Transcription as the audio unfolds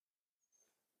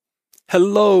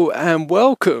Hello and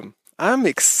welcome. I'm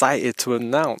excited to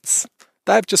announce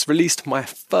that I've just released my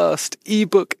first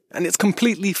ebook and it's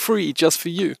completely free just for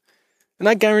you. And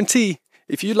I guarantee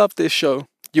if you love this show,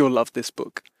 you'll love this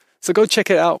book. So go check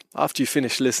it out after you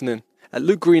finish listening at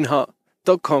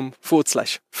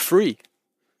lukegreenheart.com/free.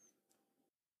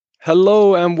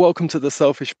 Hello and welcome to the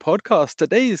Selfish Podcast.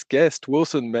 Today's guest,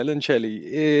 Wilson Melincheli,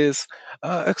 is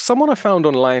someone I found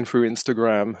online through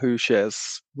Instagram who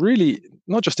shares really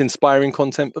not just inspiring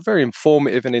content, but very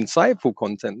informative and insightful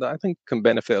content that I think can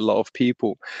benefit a lot of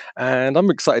people. And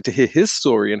I'm excited to hear his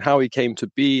story and how he came to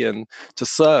be and to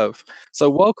serve.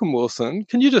 So welcome, Wilson.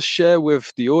 Can you just share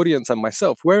with the audience and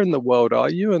myself, where in the world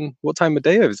are you and what time of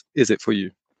day is it for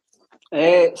you?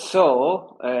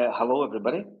 Hello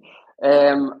everybody.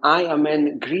 I am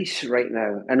in Greece right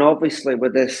now, and obviously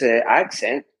with this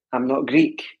accent, I'm not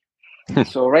Greek.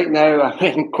 So right now I'm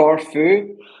in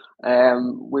Corfu.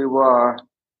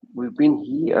 We've been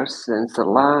here since the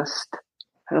last,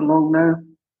 how long now?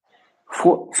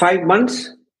 5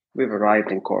 months. We've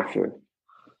arrived in Corfu.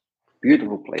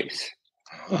 Beautiful place.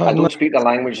 I don't speak the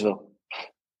language though.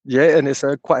 Yeah, and it's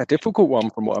quite a difficult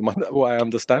one from what I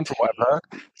understand from what I've heard.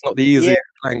 It's not the easiest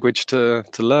language to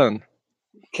learn.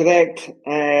 Correct.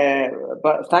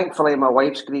 But thankfully my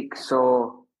wife's Greek,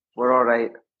 so we're all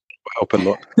right. Help a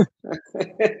lot.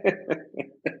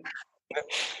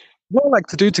 What I like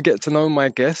to do to get to know my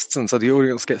guests and so the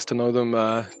audience gets to know them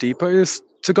deeper is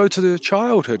to go to the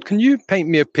childhood. Can you paint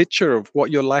me a picture of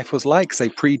what your life was like, say,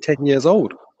 pre-10 years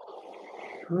old?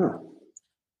 What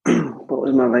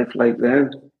was my life like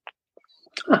then?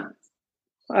 I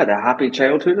had a happy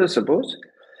childhood, I suppose.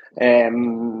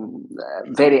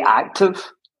 Very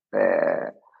active.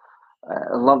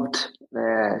 Loved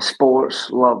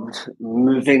sports, loved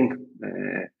moving.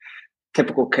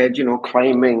 Typical kid,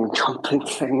 climbing, jumping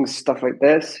things, stuff like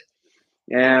this.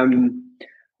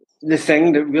 The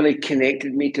thing that really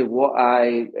connected me to what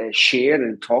I share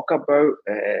and talk about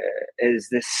is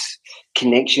this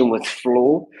connection with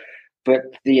flow.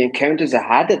 But the encounters I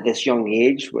had at this young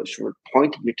age, which were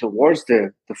pointed me towards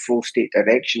the flow state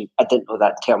direction, I didn't know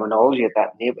that terminology at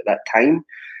that name at that time,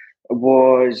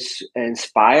 was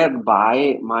inspired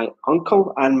by my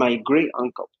uncle and my great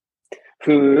uncle,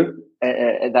 who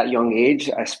at that young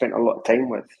age I spent a lot of time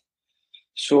with.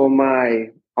 So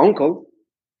my uncle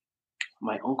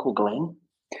Glenn,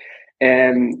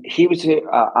 he was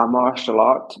a martial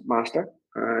art master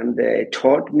and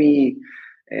taught me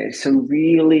some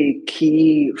really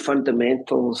key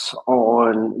fundamentals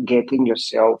on getting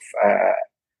yourself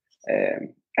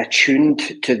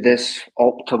attuned to this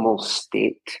optimal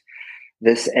state,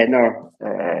 this inner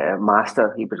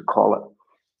master, he would call it.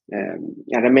 I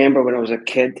remember when I was a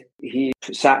kid, he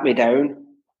sat me down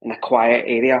in a quiet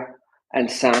area and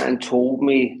sat and told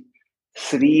me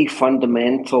 3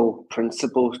 fundamental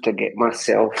principles to get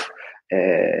myself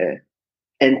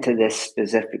into this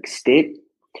specific state.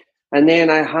 And then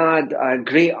I had a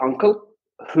great uncle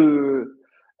who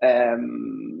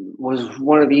was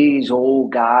one of these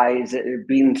old guys that had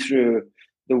been through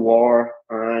the war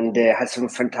and had some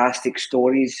fantastic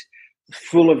stories,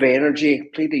 full of energy,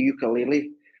 played the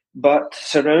ukulele, but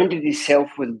surrounded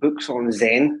himself with books on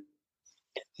Zen.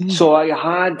 So I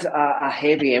had a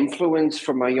heavy influence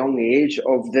from a young age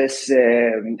of this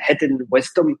hidden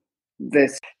wisdom,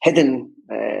 this hidden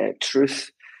truth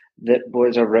that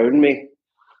was around me.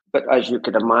 But as you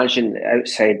could imagine, the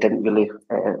outside didn't really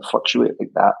fluctuate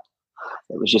like that.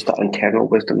 It was just that internal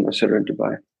wisdom I was surrounded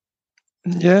by.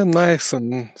 Yeah, nice,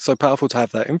 and so powerful to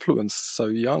have that influence so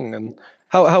young. And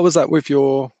how was that with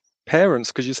your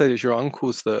parents? Because you said it's your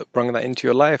uncles that brought that into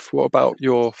your life. What about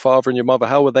your father and your mother?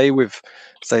 How were they with,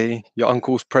 say, your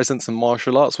uncle's presence in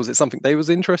martial arts? Was it something they was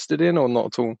interested in or not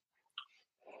at all?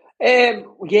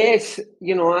 Yes,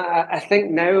 I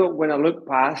think now when I look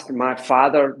past, my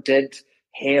father did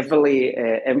heavily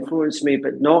influence me,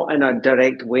 but not in a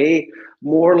direct way,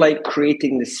 more like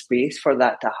creating the space for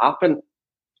that to happen.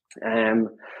 And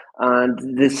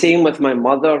the same with my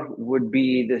mother would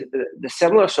be the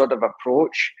similar sort of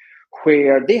approach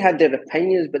where they had their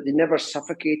opinions, but they never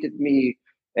suffocated me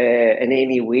in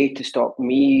any way to stop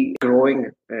me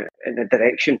growing in a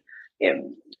direction.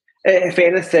 If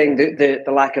anything, the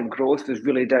lack of growth is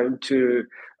really down to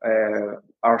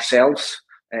ourselves,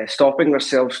 stopping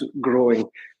ourselves growing.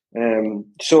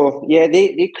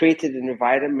 They created an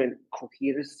environment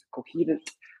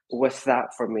coherent with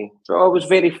that for me. So I was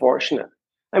very fortunate.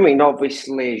 I mean,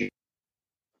 obviously,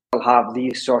 you'll have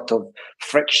these sort of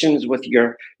frictions with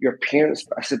your parents,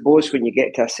 but I suppose when you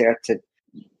get to a certain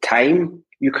time,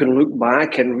 you can look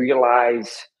back and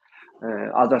realize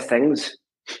other things.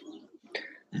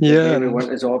 It Yeah, maybe and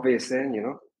weren't as obvious then, you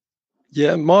know.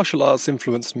 yeah, martial arts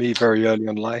influenced me very early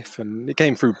in life, and it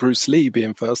came through Bruce Lee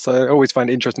being first. So I always find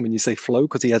it interesting when you say flow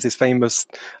because he has his famous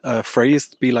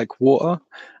phrase, "Be like water,"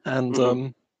 and Mm-hmm.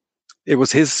 it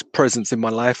was his presence in my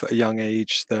life at a young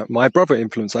age that my brother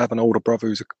influenced. I have an older brother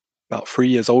who's about 3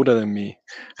 years older than me,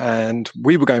 and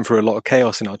we were going through a lot of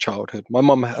chaos in our childhood. My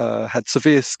mum had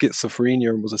severe schizophrenia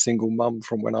and was a single mum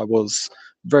from when I was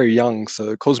very young, so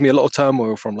it caused me a lot of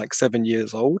turmoil from like 7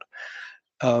 years old.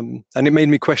 And it made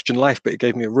me question life, but it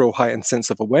gave me a real heightened sense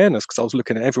of awareness because I was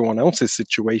looking at everyone else's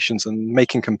situations and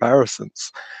making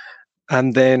comparisons.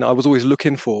 And then I was always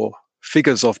looking for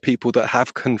figures of people that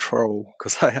have control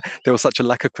because there was such a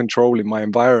lack of control in my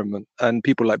environment. And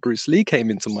people like Bruce Lee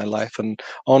came into my life and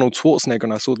Arnold Schwarzenegger,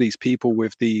 and I saw these people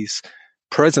with these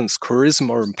presence,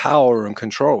 charisma, and power and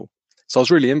control. So I was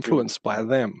really influenced by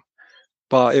them.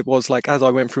 But it was like as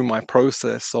I went through my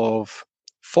process of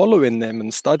following them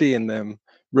and studying them,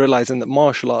 realizing that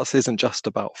martial arts isn't just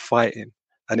about fighting.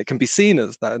 And it can be seen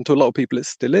as that, and to a lot of people, it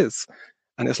still is.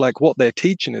 And it's like what they're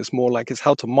teaching is more like it's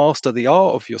how to master the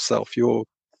art of yourself. Your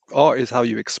art is how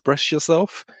you express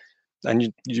yourself,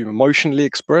 and you emotionally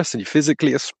express and you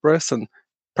physically express, and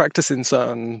practicing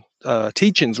certain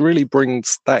teachings really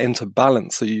brings that into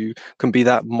balance so you can be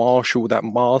that marshal, that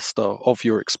master of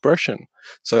your expression.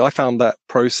 So I found that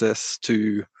process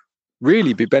to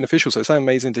really be beneficial. So it's so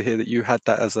amazing to hear that you had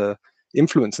that as a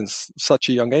influence in such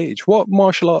a young age. What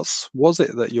martial arts was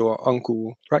it that your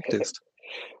uncle practiced?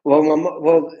 Well,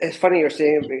 well, it's funny you're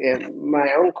saying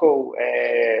my uncle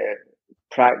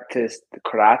practiced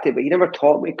karate, but he never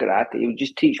taught me karate. He would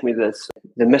just teach me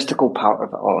the mystical part of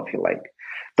it all, if you like.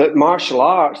 But martial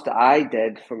arts that I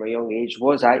did from a young age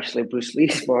was actually Bruce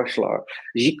Lee's martial art.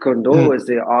 Jeet Kune Do Mm. is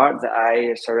the art that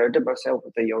I surrounded myself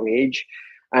with at a young age.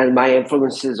 And my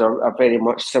influences are very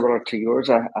much similar to yours.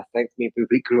 I think maybe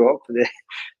we grew up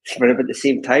around about the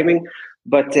same timing.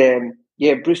 But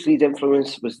yeah, Bruce Lee's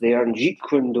influence was there, and Jeet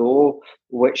Kune Do,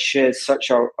 which is such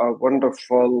a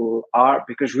wonderful art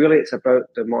because really it's about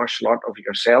the martial art of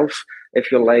yourself.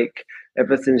 If you like,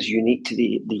 everything's unique to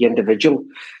the individual.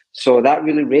 So that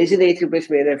really resonated with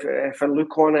me, and if I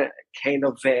look on it, kind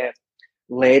of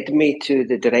led me to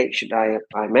the direction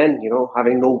I'm in. You know,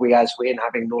 having no way as way and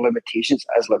having no limitations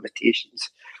as limitations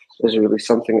is really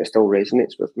something that still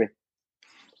resonates with me.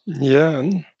 Yeah.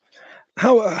 And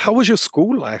how was your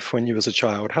school life when you was a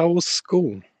child? How was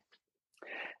school?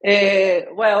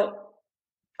 Well,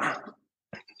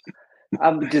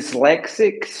 I'm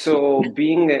dyslexic, so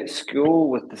being at school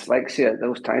with dyslexia at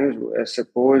those times, I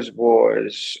suppose,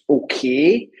 was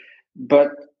okay.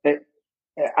 But it,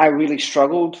 I really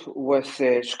struggled with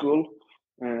school.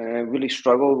 Really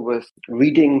struggled with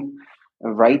reading,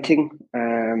 writing,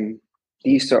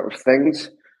 these sort of things.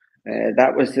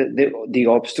 That was the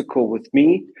obstacle with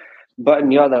me. But in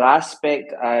the other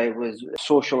aspect, I was a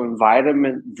social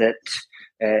environment that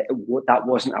that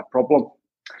wasn't a problem.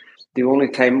 The only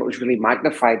time it was really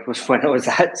magnified was when I was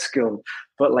at school.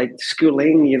 But like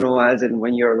schooling, you know, as in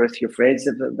when you're with your friends,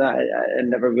 that it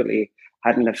never really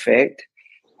had an effect.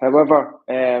 However,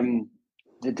 the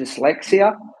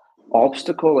dyslexia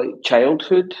obstacle at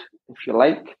childhood, if you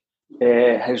like,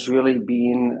 has really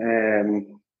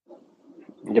been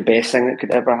the best thing that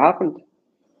could ever happen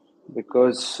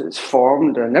because it's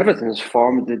formed and everything's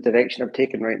formed the direction I've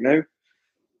taken right now.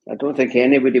 I don't think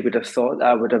anybody would have thought that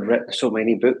I would have written so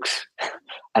many books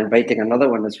and writing another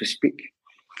one as we speak.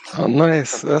 Oh,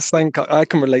 nice. That's something I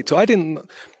can relate to.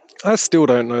 I still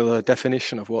don't know the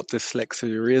definition of what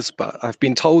dyslexia is, but I've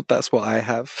been told that's what I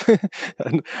have.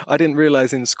 And I didn't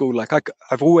realize in school, like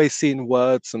I've always seen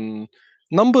words and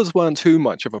numbers weren't too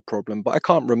much of a problem, but I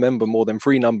can't remember more than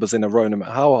three numbers in a row, no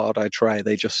matter how hard I try.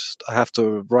 I have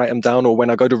to write them down, or when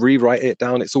I go to rewrite it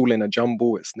down, it's all in a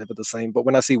jumble. It's never the same. But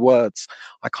when I see words,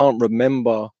 I can't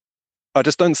remember. I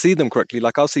just don't see them correctly.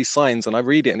 Like I'll see signs and I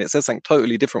read it and it says something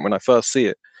totally different when I first see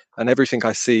it. And everything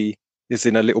I see is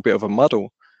in a little bit of a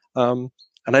muddle. Um,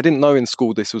 and I didn't know in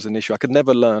school this was an issue. I could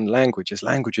never learn languages.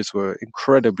 Languages were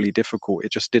incredibly difficult.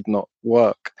 It just did not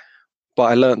work.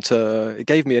 But it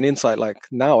gave me an insight. Like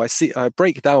now I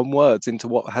break down words into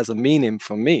what has a meaning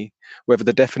for me, whether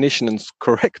the definition is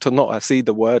correct or not. I see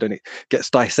the word and it gets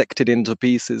dissected into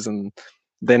pieces, and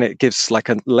then it gives like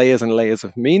layers and layers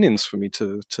of meanings for me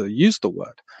to use the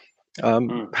word.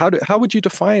 Mm. How would you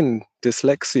define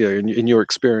dyslexia in your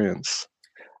experience?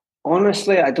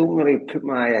 Honestly, I don't really put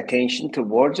my attention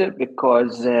towards it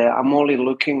because I'm only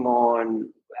looking on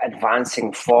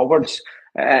advancing forwards.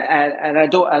 And I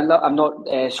don't. I'm not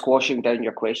squashing down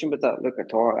your question with that look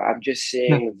at all. I'm just Mm.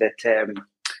 saying that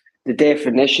the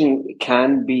definition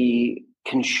can be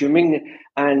consuming.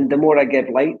 And the more I give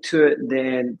light to it,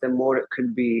 then the more it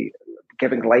could be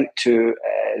giving light to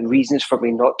reasons for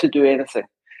me not to do anything,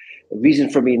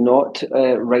 reasons for me not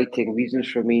writing, reasons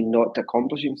for me not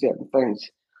accomplishing certain things.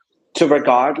 So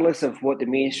regardless of what the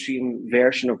mainstream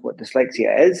version of what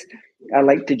dyslexia is, I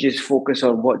like to just focus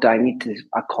on what do I need to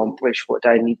accomplish, what do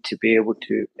I need to be able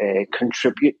to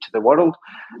contribute to the world.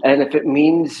 And if it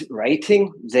means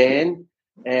writing, then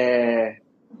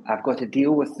I've got to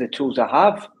deal with the tools I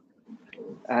have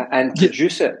and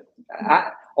produce it.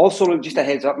 Also, just a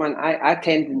heads up, man, I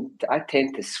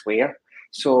tend to swear.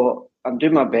 So I'm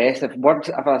doing my best. If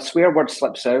a swear word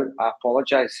slips out, I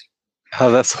apologise. Oh,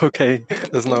 that's okay.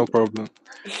 There's no problem.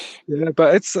 Yeah,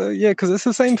 but it's because it's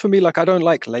the same for me. Like I don't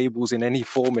like labels in any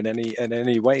form, in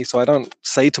any way. So I don't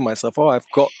say to myself, "Oh,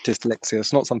 I've got dyslexia."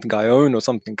 It's not something I own or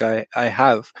something I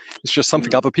have. It's just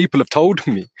something other people have told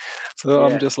me. So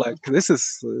I'm just like, this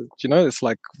is, it's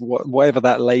like whatever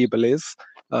that label is.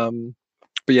 But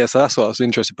yeah, so that's what I was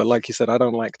interested. But like you said, I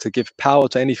don't like to give power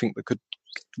to anything that could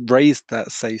raise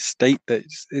that state that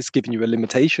it's giving you a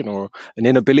limitation or an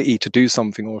inability to do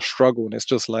something or struggle. And it's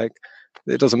just like,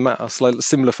 it doesn't matter. It's like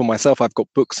similar for myself. I've got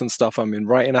books and stuff I'm in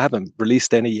writing. I haven't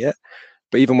released any yet.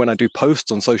 But even when I do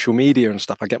posts on social media and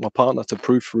stuff, I get my partner to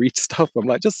proofread stuff. I'm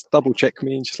like, just double check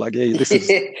me. And just like, yeah, this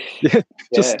is,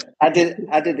 just. I did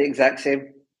the exact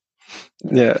same.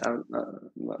 Yeah.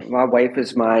 My wife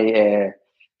is my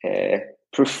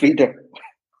proofreader.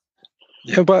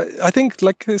 Yeah, but I think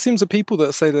like it seems the people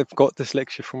that say they've got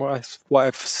dyslexia, from what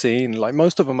I've seen, like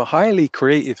most of them are highly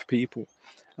creative people.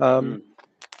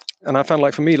 And I found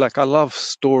like for me, like I love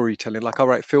storytelling. Like I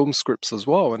write film scripts as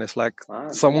well, and it's like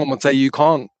someone would say you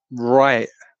can't write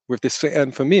with this thing,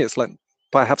 and for me, it's like,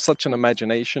 but I have such an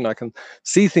imagination. I can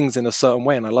see things in a certain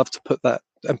way, and I love to put that.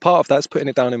 And part of that's putting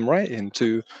it down in writing.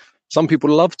 To some people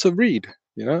love to read,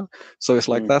 so it's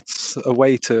like that's a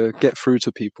way to get through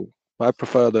to people. I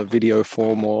prefer the video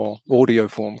form or audio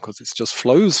form because it just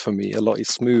flows for me a lot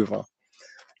smoother.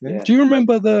 Yeah. Do you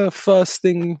remember the first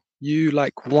thing you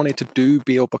like wanted to do,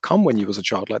 be, or become when you was a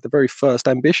child? Like the very first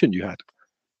ambition you had?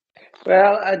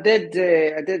 Well, I did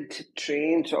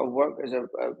train, sort of work as a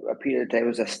period of time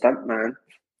as a stuntman.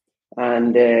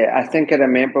 And I think I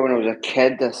remember when I was a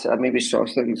kid, I maybe saw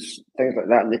things like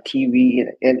that on the TV,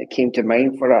 and it came to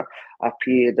mind for a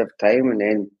period of time, and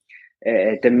then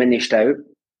it diminished out.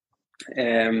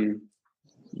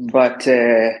 But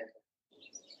I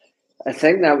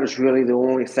think that was really the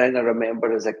only thing I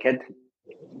remember as a kid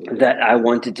that I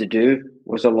wanted to do,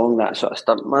 was along that sort of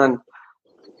stuntman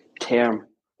term.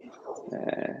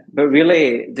 But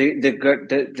really,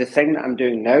 the thing that I'm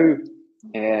doing now,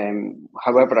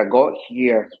 however I got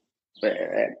here,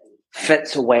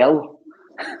 fits well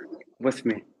with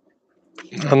me.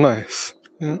 Oh, nice.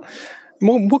 Yeah.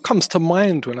 What comes to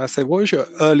mind when I say, what was your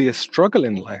earliest struggle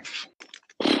in life?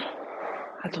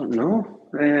 I don't know.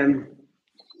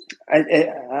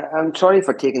 I'm sorry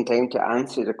for taking time to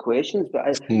answer the questions, but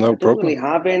I don't really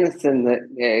have anything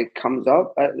that comes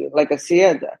up. Like I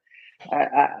said,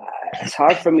 it's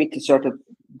hard for me to sort of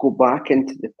go back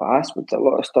into the past with a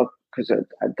lot of stuff because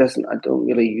I don't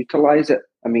really utilize it.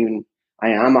 I mean, I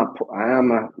am a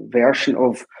version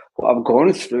of what I've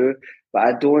gone through, but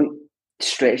I don't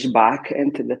stretch back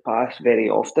into the past very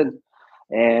often.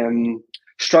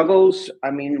 Struggles, I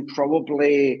mean,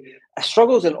 probably a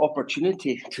struggle's an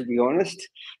opportunity, to be honest.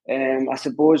 I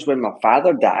suppose when my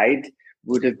father died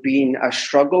would have been a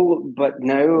struggle, but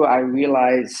now I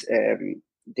realise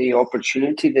the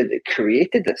opportunity that it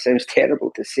created. That sounds terrible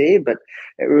to say, but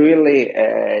it really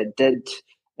did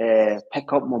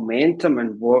pick up momentum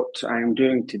in what I'm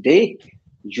doing today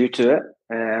due to it.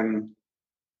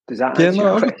 Does that answer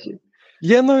your question?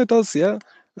 Yeah, no, it does, yeah.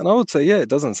 And I would say, yeah, it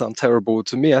doesn't sound terrible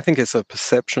to me. I think it's a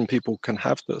perception people can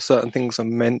have that certain things are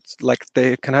meant, like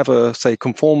they can have a, say,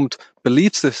 conformed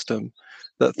belief system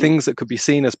that things that could be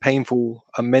seen as painful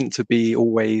are meant to be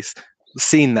always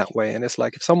seen that way. And it's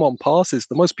like if someone passes,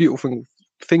 the most beautiful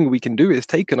thing we can do is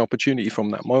take an opportunity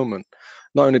from that moment.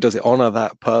 Not only does it honor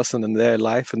that person and their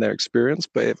life and their experience,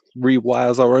 but it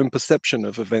rewires our own perception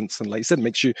of events. And like you said,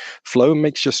 makes you flow,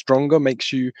 makes you stronger,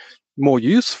 makes you more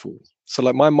useful. So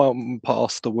like my mum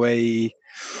passed away,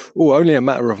 only a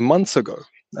matter of months ago.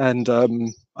 And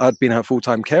I'd been her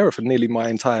full-time carer for nearly my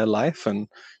entire life. And,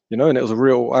 and it was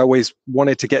I always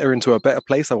wanted to get her into a better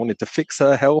place. I wanted to fix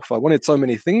her health. I wanted so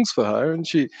many things for her. And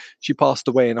she passed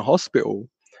away in a hospital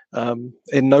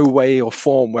in no way or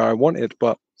form where I wanted.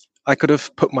 But I could have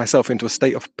put myself into a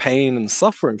state of pain and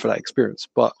suffering for that experience.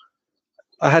 But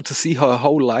I had to see her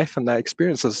whole life and that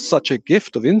experience as such a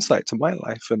gift of insight to my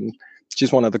life. And which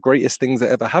is one of the greatest things that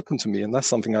ever happened to me. And that's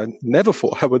something I never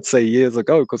thought I would say years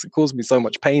ago, because it caused me so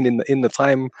much pain in the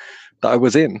time that I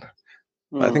was in.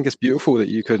 But I think it's beautiful that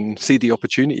you can see the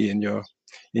opportunity in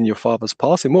your father's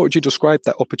passing. What would you describe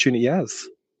that opportunity as?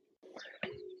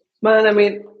 Man, I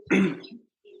mean,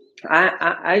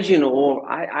 as you know,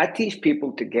 I teach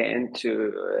people to get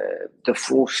into the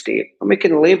flow state. And we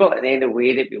can label it in any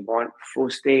way that we want: flow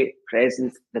state,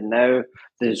 present, the now,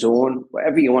 the zone,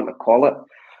 whatever you want to call it.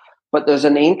 But there's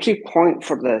an entry point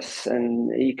for this,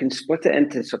 and you can split it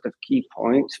into sort of key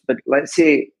points. But let's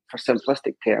say, for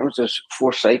simplistic terms, there's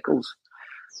 4 cycles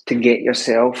to get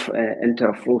yourself into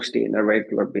a flow state on a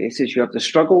regular basis. You have the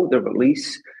struggle, the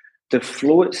release, the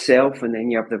flow itself, and then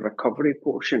you have the recovery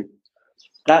portion.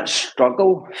 That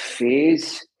struggle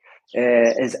phase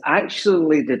is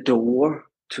actually the door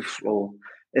to flow,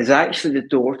 is actually the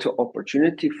door to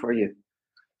opportunity for you.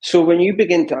 So when you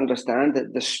begin to understand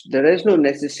that there is no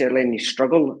necessarily any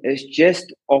struggle, it's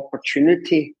just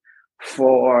opportunity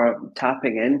for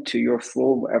tapping into your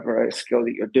flow, whatever skill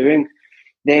that you're doing,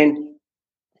 then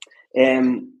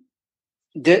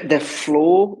the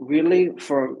flow really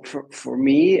for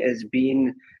me has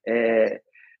been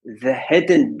the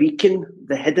hidden beacon,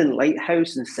 the hidden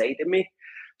lighthouse inside of me.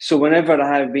 So whenever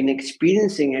I have been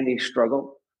experiencing any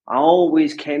struggle, I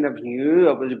always kind of knew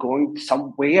I was going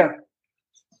somewhere.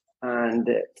 And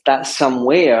that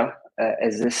somewhere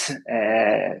is this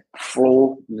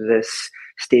flow, this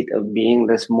state of being,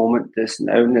 this moment, this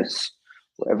nowness,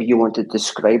 whatever you want to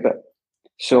describe it.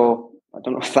 So I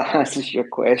don't know if that answers your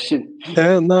question.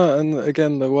 Yeah, no, and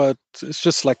again, the word, it's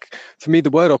just like, for me, the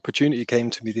word opportunity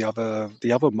came to me the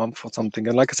other month or something.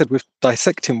 And like I said, with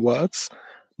dissecting words,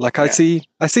 like I see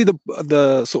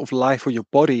the sort of life of your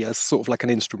body as sort of like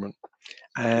an instrument.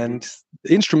 And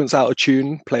the instruments out of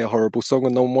tune play a horrible song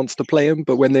and no one wants to play them.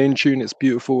 But when they're in tune, it's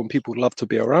beautiful and people love to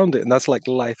be around it. And that's like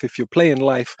life. If you're playing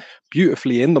life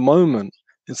beautifully in the moment,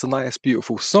 it's a nice,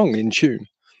 beautiful song in tune.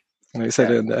 And I said,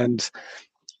 and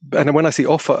when I see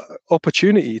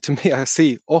opportunity, to me, I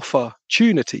see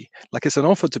opportunity. Like it's an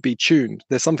offer to be tuned.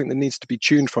 There's something that needs to be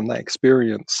tuned from that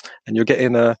experience. And you're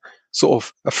getting a sort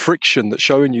of a friction that's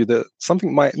showing you that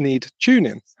something might need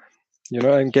tuning,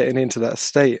 and getting into that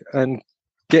state and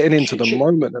getting into the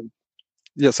moment.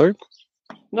 And sorry.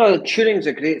 No, tuning is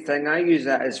a great thing. I use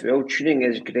that as well. Tuning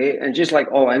is great. And just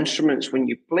like all instruments, when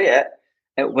you play it,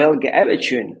 it will get out of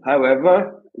tune.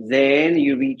 However, then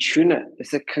you retune it.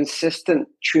 It's a consistent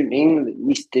tuning that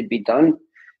needs to be done,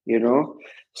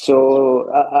 So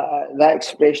that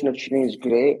expression of tuning is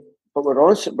great. But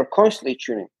we're constantly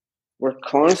tuning. We're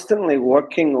constantly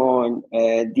working on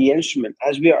the instrument.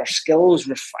 As our skills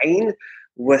refine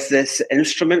with this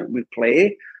instrument we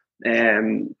play,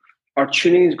 our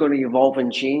tuning is going to evolve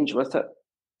and change with it,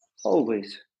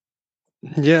 always.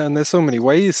 Yeah, and there's so many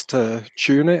ways to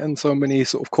tune it and so many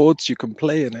sort of chords you can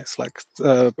play. And it's like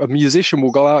a musician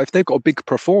will go out, if they've got a big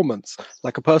performance,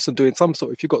 like a person doing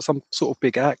if you've got some sort of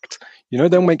big act,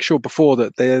 they'll make sure before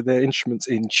that their instrument's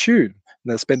in tune. And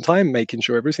they'll spend time making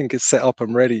sure everything is set up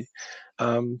and ready.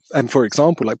 And for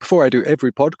example, like before I do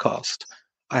every podcast,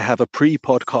 I have a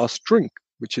pre-podcast drink,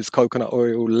 which is coconut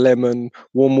oil, lemon,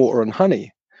 warm water, and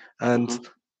honey. And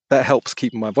that helps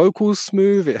keep my vocals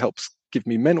smooth. It helps give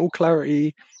me mental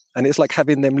clarity. And it's like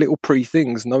having them little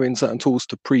things, knowing certain tools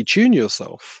to pre-tune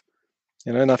yourself.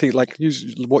 And I think like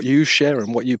what you share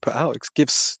and what you put out, it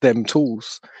gives them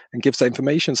tools and gives that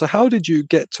information. So how did you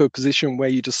get to a position where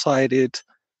you decided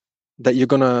that you're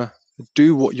going to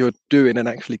do what you're doing and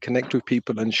actually connect with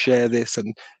people and share this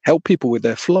and help people with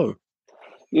their flow?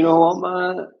 You know what,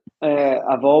 man?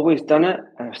 I've always done it.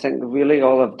 I think really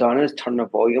all I've done is turn the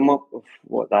volume up of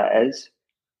what that is.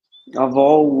 I've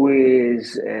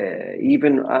always,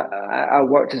 I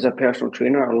worked as a personal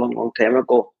trainer a long, long time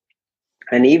ago.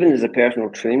 And even as a personal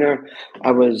trainer,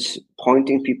 I was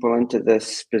pointing people into this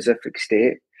specific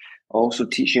state. Also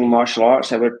teaching martial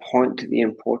arts, I would point to the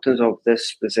importance of this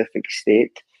specific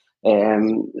state.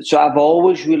 So I've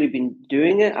always really been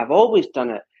doing it. I've always done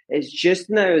it. It's just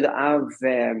now that I've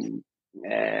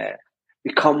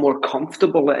become more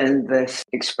comfortable in this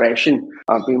expression.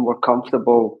 I've been more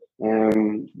comfortable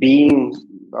being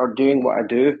or doing what I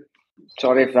do.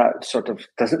 Sorry if that sort of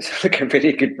doesn't sound like a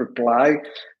very good reply,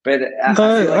 but I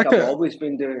feel like I've always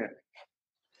been doing it.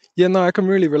 Yeah, no, I can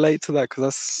really relate to that because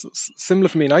that's similar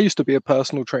for me. And I used to be a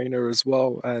personal trainer as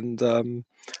well. And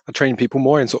I train people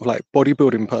more in sort of like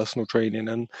bodybuilding personal training.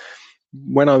 And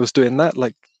when I was doing that,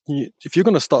 like if you're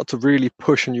going to start to really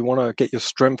push and you want to get your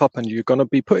strength up and you're going to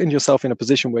be putting yourself in a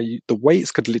position where the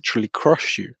weights could literally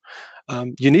crush you,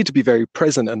 you need to be very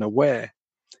present and aware.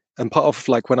 And part of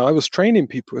like when I was training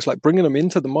people, it's like bringing them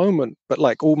into the moment, but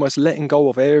like almost letting go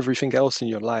of everything else in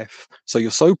your life. So you're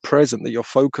so present that your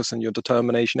focus and your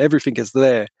determination, everything is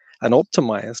there and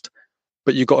optimized,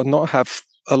 but you got to not have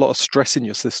a lot of stress in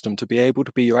your system to be able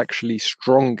to be your actually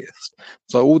strongest.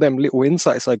 So all them little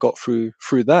insights I got through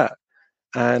that.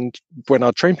 And when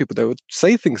I'd train people, they would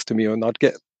say things to me, and I'd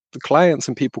get the clients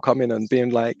and people come in and being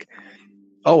like,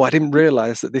 "Oh, I didn't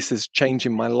realize that this is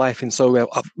changing my life in so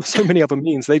many other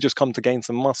means." They just come to gain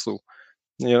some muscle,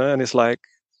 and it's like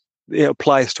it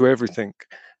applies to everything.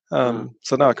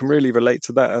 So now I can really relate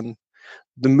to that. And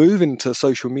the move into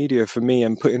social media for me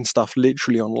and putting stuff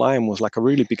literally online was like a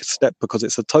really big step, because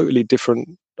it's a totally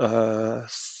different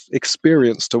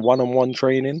experience to one-on-one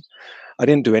training. I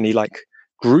didn't do any like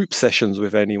group sessions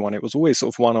with anyone. It was always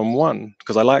sort of one-on-one,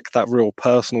 because I like that real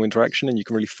personal interaction and you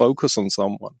can really focus on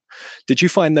someone. Did you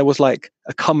find there was like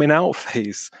a coming out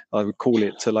phase, I would call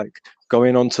it, to like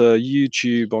going onto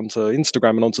YouTube, onto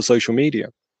Instagram, and onto social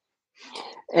media?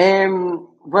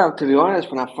 Well, to be honest,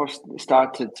 when I first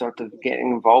started sort of getting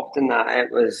involved in that,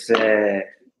 it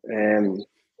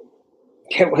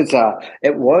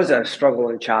was a struggle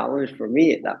and challenge for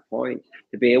me at that point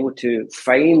to be able to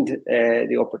find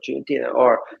the opportunity in it,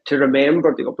 or to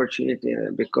remember the opportunity in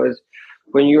it, because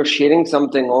when you're sharing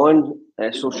something on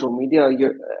social media,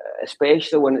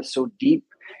 especially when it's so deep,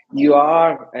 you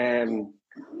are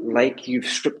like you've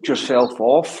stripped yourself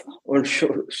off on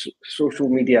social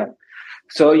media.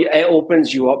 So it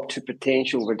opens you up to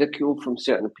potential ridicule from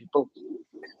certain people.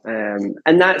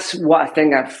 And that's what I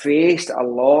think I've faced a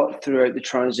lot throughout the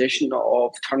transition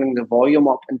of turning the volume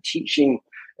up and teaching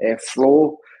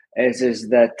flow, is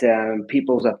that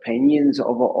people's opinions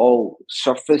of it all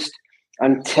surfaced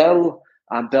until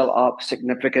I built up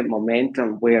significant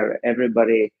momentum where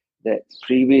everybody that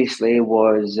previously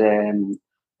was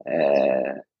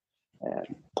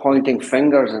pointing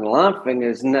fingers and laughing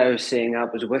is now saying, "I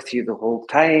was with you the whole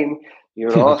time.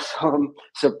 You're awesome,"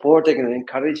 supporting and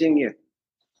encouraging you.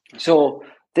 So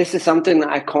this is something that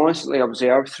I constantly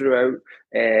observe throughout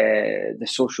the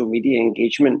social media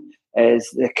engagement, is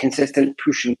the consistent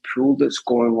push and pull that's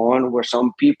going on, where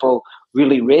some people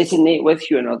really resonate with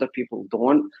you and other people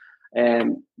don't.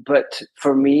 But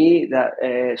for me, that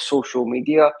social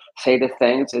media side of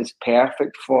things is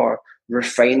perfect for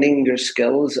refining your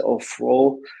skills of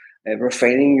flow,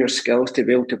 refining your skills to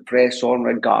be able to press on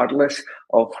regardless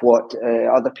of what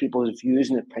other people's views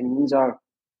and opinions are.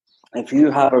 If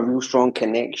you have a real strong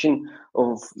connection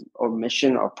of or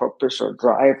mission or purpose or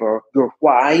drive or your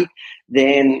why,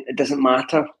 then it doesn't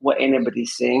matter what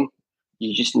anybody's saying.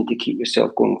 You just need to keep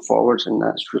yourself going forwards, and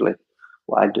that's really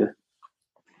what I do.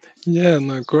 Yeah,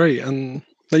 no, great. And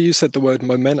you said the word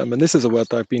momentum, and this is a word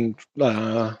that I've been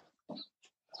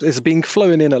it's been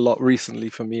flowing in a lot recently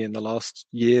for me in the last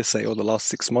year, say, or the last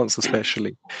 6 months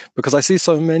especially, because I see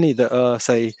so many that are,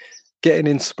 say, getting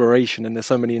inspiration, and there's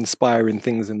so many inspiring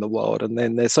things in the world, and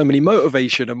then there's so many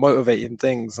motivation and motivating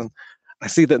things, and I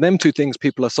see that them two things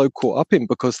people are so caught up in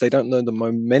because they don't know the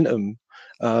momentum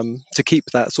to keep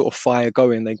that sort of fire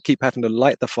going. They keep having to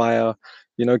light the fire,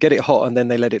 get it hot, and then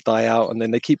they let it die out, and then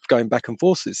they keep going back and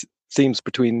forth. It seems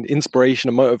between inspiration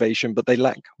and motivation, but they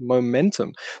lack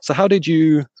momentum. So how did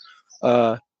you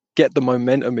get the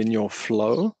momentum in your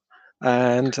flow?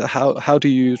 And how do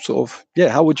you sort of,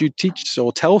 how would you teach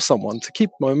or tell someone to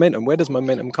keep momentum? Where does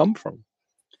momentum come from?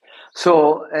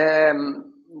 So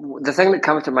the thing that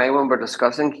comes to mind when we're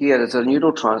discussing here is a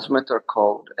neurotransmitter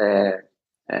called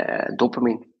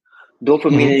dopamine.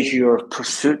 Dopamine is your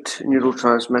pursuit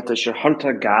neurotransmitter, it's your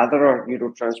hunter-gatherer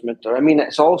neurotransmitter. I mean,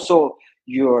 it's also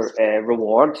your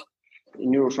reward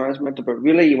neurotransmitter, but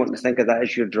really you want to think of that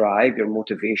as your drive, your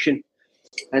motivation.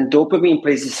 And dopamine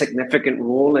plays a significant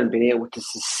role in being able to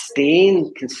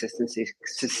sustain consistency,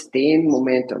 sustain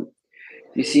momentum.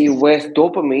 You see, with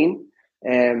dopamine,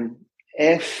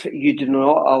 if you do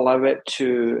not allow it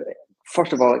to,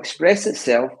 first of all, express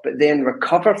itself, but then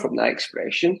recover from that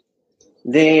expression,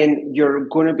 then you're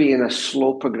going to be in a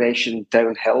slow progression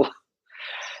downhill.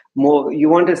 You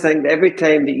want to think that every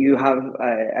time that you have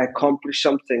accomplished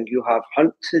something, you have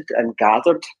hunted and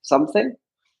gathered something,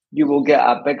 you will get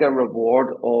a bigger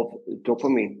reward of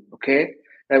dopamine, okay?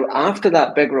 Now, after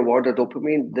that big reward of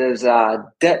dopamine, there's a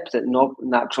dip that not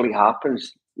naturally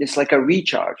happens. It's like a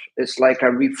recharge. It's like a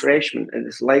refreshment. And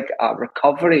it's like a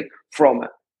recovery from it.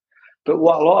 But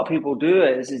what a lot of people do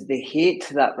is they hate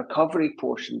that recovery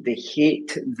portion. They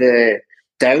hate the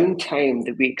downtime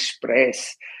that we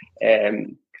express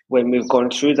when we've gone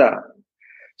through that.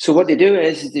 So what they do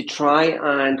is they try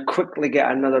and quickly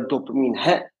get another dopamine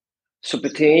hit. So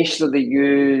potentially they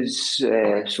use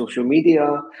social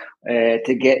media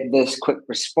to get this quick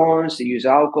response. They use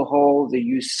alcohol. They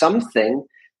use something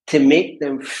to make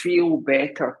them feel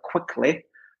better quickly,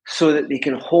 so that they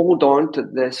can hold on to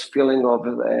this feeling of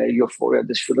euphoria,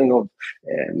 this feeling of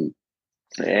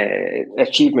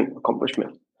achievement,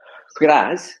 accomplishment.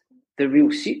 Whereas the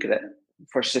real secret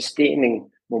for sustaining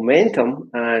momentum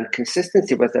and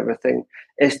consistency with everything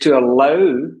is to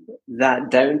allow that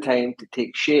downtime to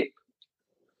take shape.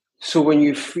 So when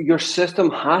your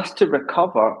system has to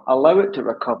recover, allow it to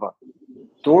recover.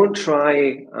 Don't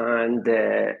try and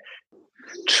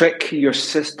trick your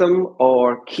system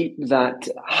or keep that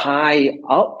high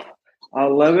up.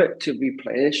 Allow it to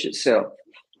replenish itself.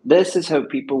 This is how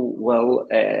people will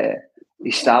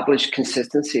establish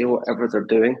consistency in whatever they're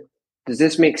doing. Does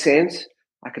this make sense?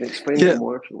 I can explain it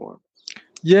more if you want.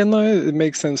 Yeah, no, it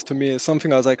makes sense to me. It's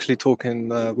something I was actually talking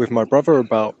with my brother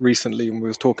about recently, and we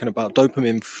was talking about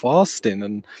dopamine fasting.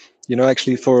 And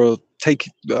actually,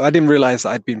 I didn't realize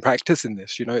I'd been practicing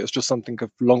this. It was just something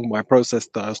along my process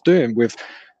that I was doing with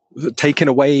taking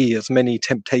away as many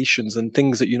temptations and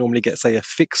things that you normally get, say, a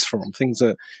fix from, things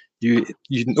that you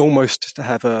almost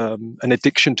have an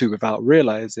addiction to without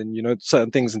realizing. Certain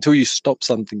things, until you stop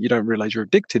something, you don't realize you're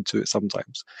addicted to it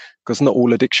sometimes, because not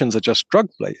all addictions are just drug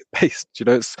based.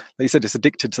 It's, like you said, it's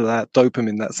addicted to that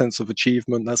dopamine, that sense of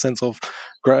achievement, that sense of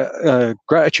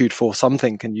gratitude for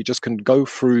something, and you just can go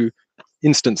through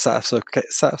instant satisfaction.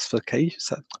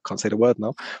 I can't say the word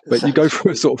now, but you go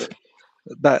through a sort of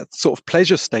that sort of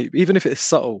pleasure state, even if it's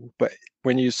subtle. But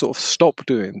when you sort of stop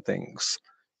doing things,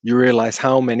 you realize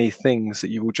how many things that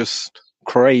you will just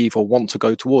crave or want to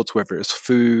go towards, whether it's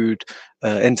food,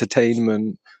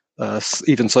 entertainment,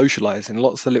 even socializing,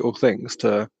 lots of little things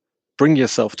to bring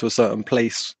yourself to a certain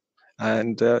place.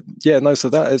 And so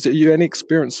that is, you any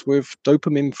experience with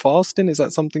dopamine fasting? Is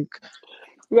that something?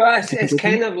 Well, it's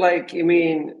kind of like,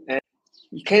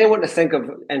 you kind of want to think of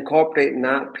incorporating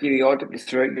that periodically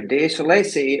throughout your day. So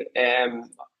let's say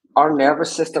our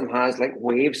nervous system has like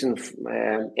waves and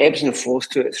ebbs and flows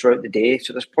to it throughout the day.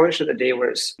 So there's points of the day where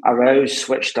it's aroused,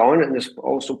 switched on, and there's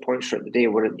also points throughout the day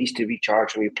where it needs to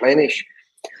recharge and replenish.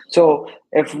 So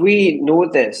if we know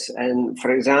this, and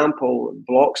for example,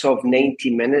 blocks of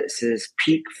 90 minutes is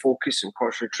peak focus and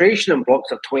concentration, and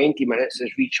blocks of 20 minutes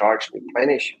is recharge and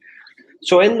replenish.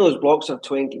 So in those blocks of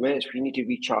 20 minutes where you need to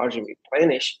recharge and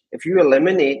replenish, if you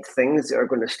eliminate things that are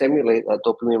going to stimulate that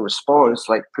dopamine response,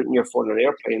 like putting your phone on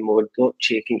airplane mode, not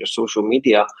checking your social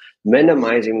media,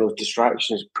 minimizing those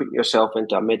distractions, putting yourself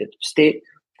into a meditative state,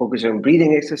 focus on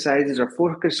breathing exercises, or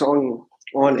focus on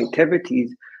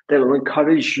activities that will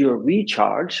encourage your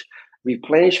recharge,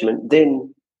 replenishment,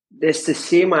 then it's the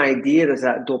same idea as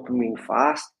that dopamine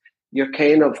fast. You're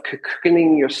kind of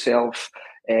cocooning yourself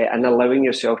and allowing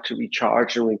yourself to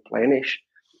recharge and replenish.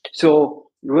 So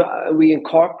we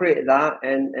incorporate that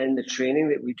in the training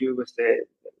that we do with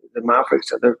the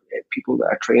Mavericks, other people that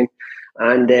are trained,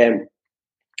 and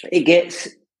it gets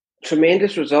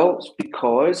tremendous results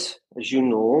because, as you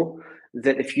know,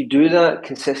 that if you do that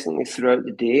consistently throughout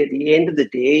the day, at the end of the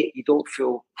day, you don't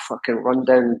feel fucking run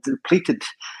down and depleted.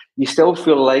 You still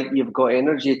feel like you've got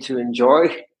energy to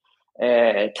enjoy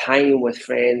time with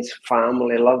friends,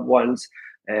 family, loved ones.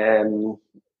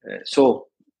 So,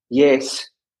 yes,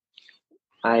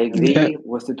 I agree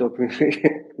with the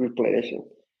dopamine replenishing.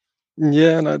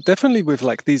 Yeah, no, definitely with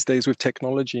like these days with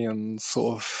technology and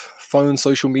sort of phone,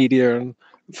 social media, and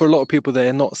for a lot of people,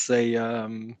 they're not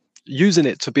using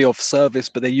it to be of service,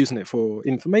 but they're using it for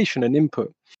information and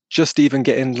input. Just even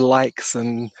getting likes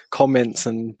and comments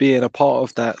and being a part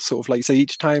of that sort of, like, say,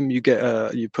 each time you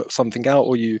get you put something out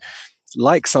or you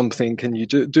like something and you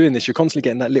doing this, you're constantly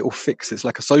getting that little fix. It's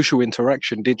like a social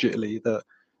interaction digitally that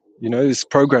is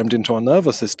programmed into our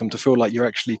nervous system to feel like you're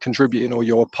actually contributing or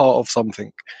you're a part of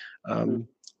something.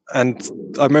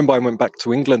 And I remember I went back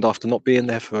to England after not being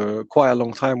there for quite a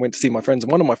long time, went to see my friends,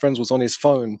 and one of my friends was on his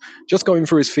phone just going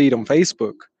through his feed on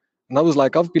Facebook. And I was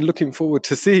like, I've been looking forward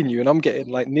to seeing you, and I'm getting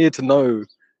like near to no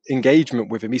engagement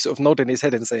with him. He's sort of nodding his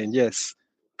head and saying yes,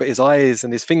 but his eyes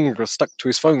and his fingers stuck to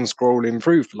his phone scrolling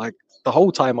through for like the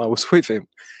whole time I was with him.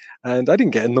 And I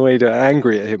didn't get annoyed or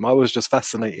angry at him. I was just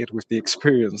fascinated with the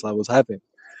experience I was having.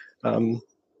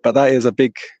 But that is a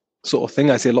big sort of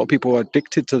thing. I see a lot of people are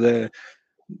addicted to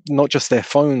not just their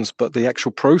phones, but the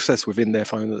actual process within their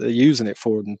phone that they're using it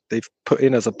for, and they've put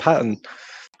in as a pattern.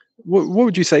 What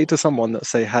would you say to someone that,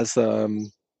 say, has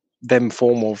them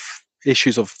form of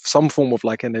issues of some form of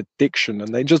like an addiction,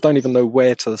 and they just don't even know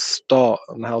where to start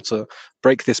and how to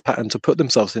break this pattern to put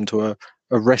themselves into a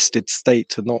rested state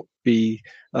to not be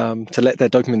to let their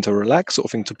dopamine to relax, sort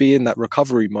of thing, to be in that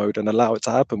recovery mode and allow it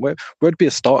to happen? Where'd be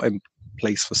a starting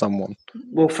place for someone?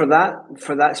 Well, for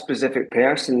that specific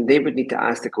person, they would need to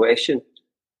ask the question.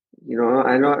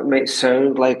 I know it might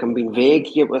sound like I'm being vague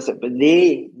here with it, but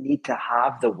they need to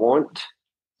have the want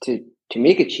to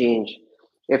make a change.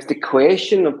 If the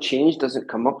question of change doesn't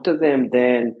come up to them,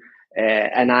 then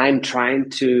and I'm trying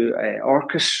to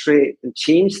orchestrate and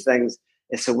change things,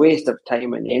 it's a waste of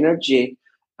time and energy,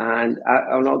 and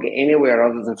I'll not get anywhere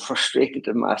other than frustrated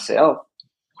with myself.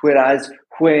 Whereas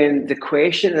when the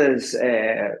question is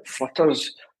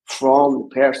flutters from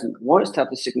the person who wants to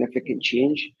have a significant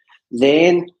change,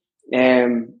 then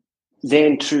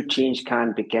true change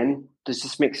can begin. Does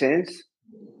this make sense?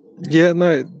 Yeah,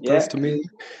 no, it does to me.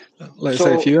 Like I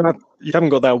say, if you haven't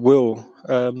got that will,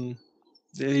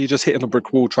 you're just hitting a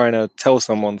brick wall trying to tell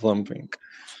someone something.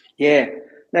 Yeah.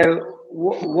 Now,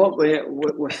 what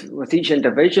with each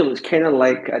individual, it's kind of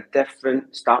like a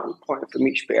different starting point from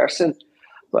each person.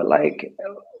 But like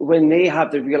when they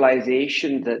have the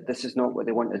realization that this is not what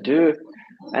they want to do,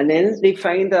 and then they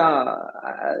find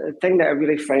a thing that I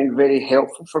really find very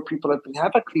helpful for people, if they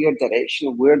have a clear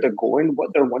direction where they're going,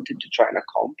 what they're wanting to try and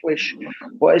accomplish,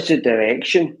 what is the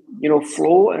direction?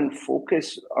 Flow and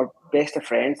focus are best of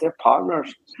friends, they're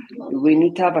partners. We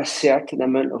need to have a certain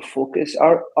amount of focus.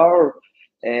 Our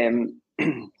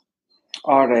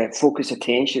focus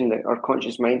attention, our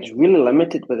conscious mind is really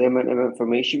limited with the amount of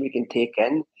information we can take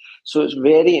in. So it's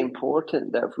very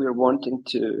important that if we're wanting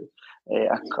to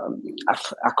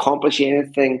accomplish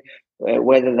anything,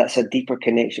 whether that's a deeper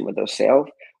connection with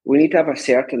ourselves, we need to have a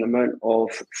certain amount of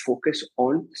focus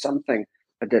on something,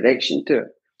 a direction to it.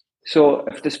 So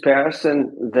if this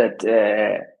person that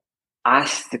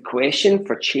asks the question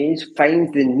for change,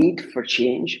 finds the need for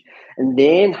change, and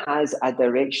then has a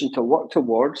direction to work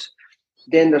towards,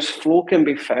 then there's flow can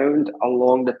be found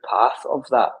along the path of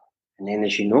that. And then,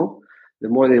 as you know, the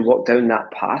more they walk down that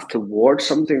path towards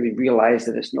something, they realize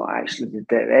that it's not actually the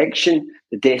direction,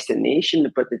 the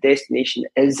destination, but the destination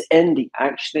is in the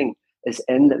actioning, is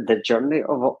in the journey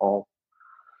of it all.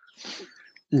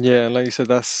 Yeah, like you said,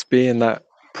 that's being that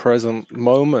present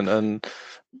moment, and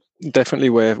definitely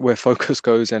where focus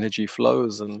goes, energy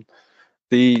flows. And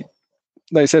like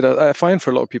I said, I find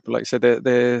for a lot of people, like I said,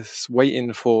 they're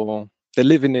waiting for, they're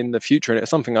living in the future, and it's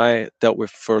something I dealt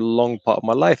with for a long part of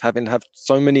my life, having had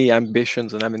so many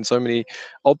ambitions and having so many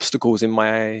obstacles in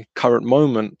my current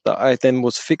moment, that I then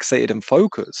was fixated and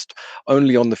focused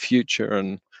only on the future.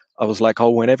 And I was like, oh,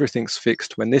 when everything's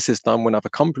fixed, when this is done, when I've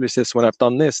accomplished this, when I've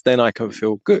done this, then I can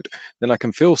feel good, then I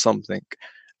can feel something.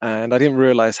 And I didn't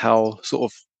realize how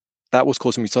sort of that was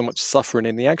causing me so much suffering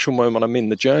in the actual moment I'm in,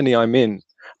 the journey I'm in.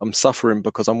 I'm suffering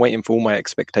because I'm waiting for all my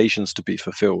expectations to be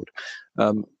fulfilled.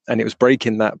 And it was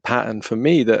breaking that pattern for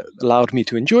me that allowed me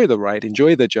to enjoy the ride,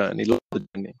 enjoy the journey, love the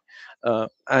journey.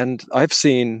 And I've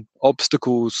seen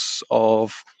obstacles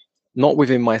of not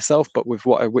within myself, but with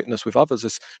what I witness with others,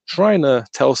 is trying to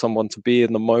tell someone to be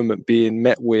in the moment, being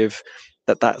met with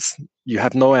that's you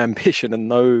have no ambition and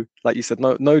no, like you said,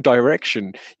 no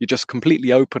direction. You're just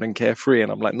completely open and carefree.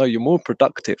 And I'm like, no, you're more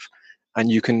productive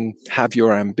and you can have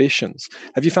your ambitions.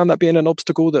 Have you found that being an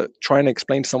obstacle, that trying to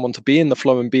explain to someone to be in the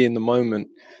flow and be in the moment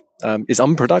is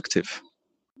unproductive?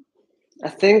 I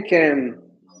think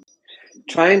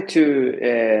trying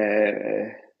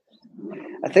to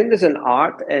I think there's an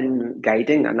art in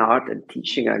guiding, an art in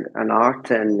teaching, an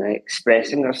art in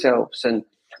expressing ourselves. And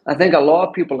I think a lot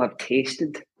of people have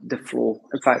tasted the flow.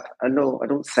 In fact, I know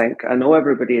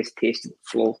everybody has tasted the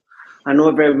flow. I know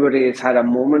everybody has had a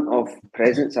moment of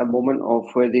presence, a moment of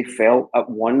where they felt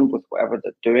at one with whatever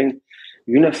they're doing,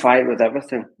 unified with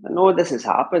everything. I know this has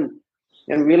happened.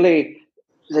 And really,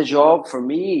 the job for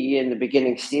me in the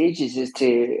beginning stages is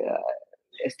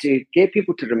to get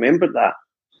people to remember that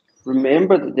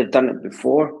they've done it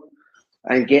before,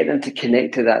 and get them to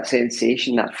connect to that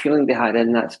sensation, that feeling they had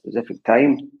in that specific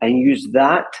time, and use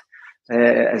that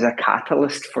as a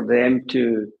catalyst for them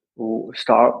to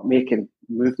start making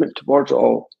movement towards it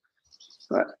all.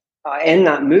 In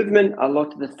that movement, a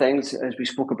lot of the things, as we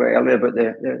spoke about earlier about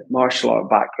the martial art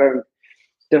background,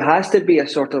 there has to be a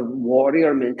sort of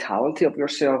warrior mentality of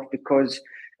yourself, because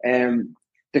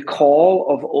the call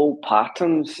of old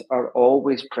patterns are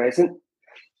always present.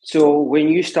 So when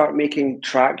you start making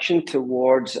traction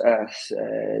towards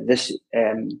this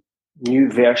new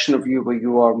version of you, where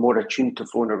you are more attuned to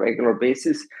flow on a regular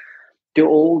basis, the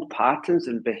old patterns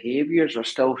and behaviors are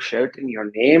still shouting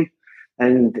your name.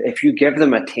 And if you give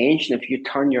them attention, if you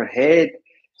turn your head,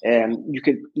 you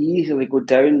could easily go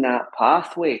down that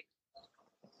pathway.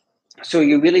 So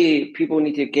people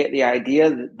need to get the idea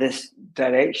that this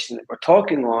direction that we're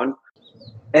talking on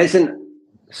isn't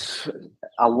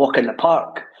a walk in the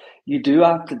park. You do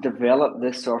have to develop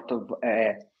this sort of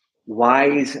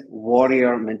wise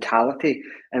warrior mentality.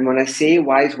 And when I say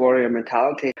wise warrior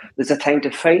mentality, there's a time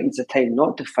to fight and there's a time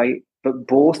not to fight, but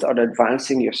both are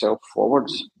advancing yourself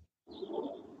forwards.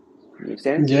 Makes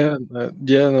sense? Yeah,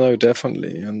 yeah, no,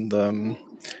 definitely. And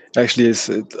actually,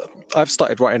 I've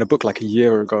started writing a book like a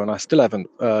year ago, and I still haven't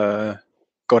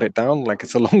got it down. Like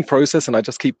it's a long process, and I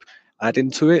just keep adding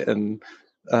to it and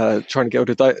trying to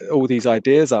get all these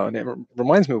ideas out. And it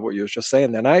reminds me of what you were just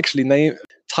saying. Then I actually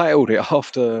titled it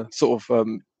after sort of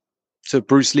to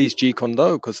Bruce Lee's Jeet Kune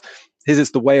Do, because his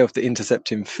is the way of the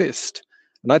intercepting fist,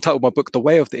 and I titled my book "The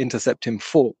Way of the Intercepting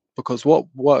Thought," because what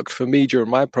worked for me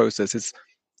during my process is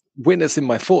witnessing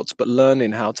my thoughts, but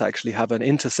learning how to actually have an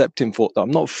intercepting thought that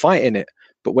I'm not fighting it.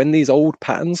 But when these old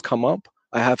patterns come up,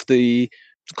 I have the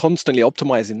constantly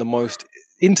optimizing the most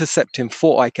intercepting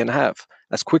thought I can have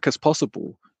as quick as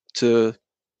possible to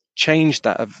change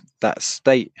that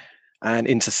state and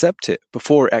intercept it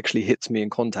before it actually hits me and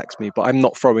contacts me. But I'm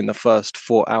not throwing the first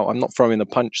thought out. I'm not throwing the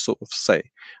punch, sort of say.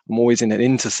 I'm always in an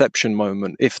interception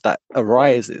moment if that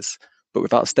arises, but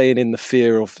without staying in the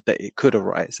fear of that it could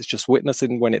arise. It's just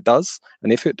witnessing when it does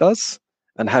and if it does,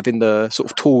 and having the sort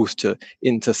of tools to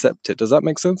intercept it. Does that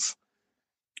make sense?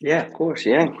 Yeah, of course.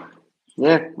 Yeah.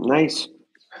 Yeah. Nice.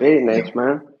 Very nice,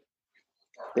 man.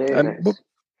 Very And nice.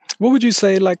 what would you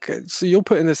say, like, so you're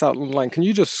putting this out online. Can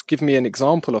you just give me an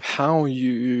example of how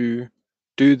you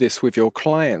do this with your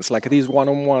clients? Like, are these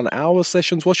one-on-one hour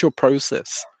sessions? What's your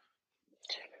process?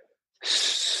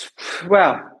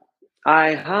 Well,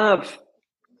 I have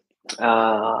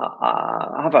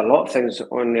I have a lot of things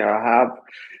on there. I have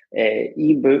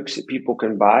ebooks that people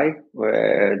can buy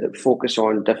that focus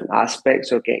on different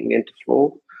aspects of getting into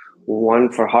flow.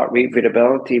 One for heart rate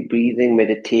variability, breathing,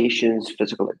 meditations,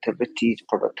 physical activities,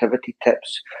 productivity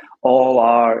tips. All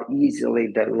are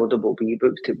easily downloadable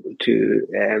ebooks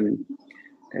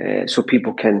so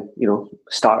people can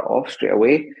start off straight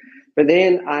away. But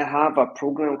then I have a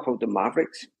program called the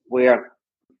Mavericks where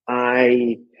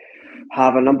I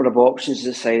have a number of options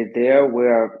inside there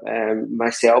where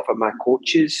myself and my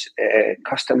coaches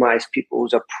customize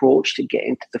people's approach to get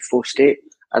into the flow state.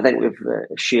 I think we've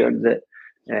shared that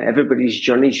everybody's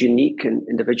journey is unique and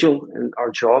individual, and our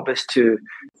job is to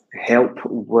help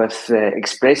with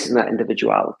expressing that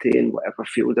individuality in whatever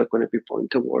field they're going to be pointing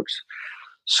towards.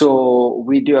 So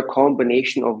we do a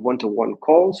combination of one-to-one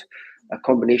calls, a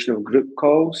combination of group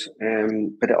calls,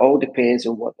 but it all depends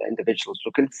on what the individual is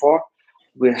looking for.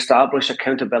 We establish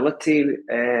accountability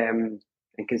and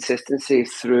consistency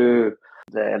through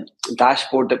the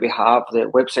dashboard that we have, the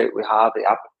website we have, the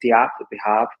app that we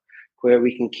have, where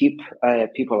we can keep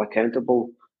people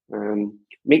accountable,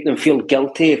 make them feel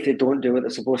guilty if they don't do what they're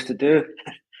supposed to do,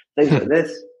 things like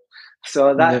this.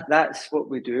 So Yeah, that's what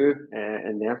we do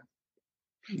in there.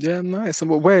 yeah, nice.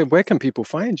 And where can people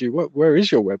find you? Where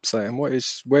is your website, and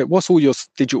what's all your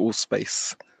digital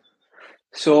space?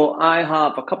 So I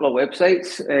have a couple of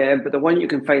websites, but the one you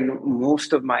can find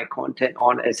most of my content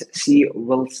on is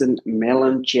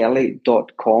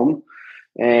cwilsonmelancheli.com.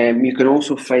 You can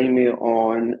also find me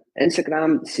on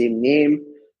Instagram, same name,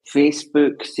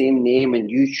 Facebook, same name, and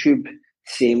YouTube,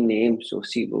 same name. So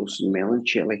C. Wilson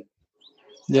Melancheli.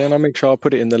 Yeah, and I'll make sure I'll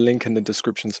put it in the link in the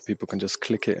description so people can just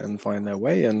click it and find their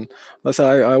way. And that's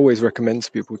I always recommend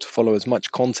to people to follow as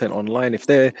much content online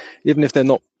even if they're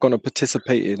not going to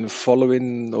participate in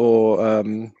following or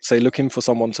say looking for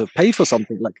someone to pay for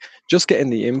something. Like just getting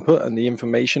the input and the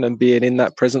information and being in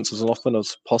that presence as often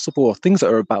as possible, or things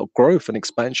that are about growth and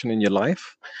expansion in your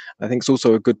life. I think it's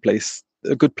also a good place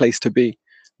to be.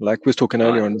 Like we was talking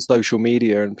earlier on social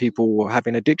media and people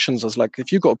having addictions. I was like,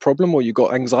 if you've got a problem or you've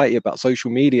got anxiety about social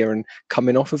media and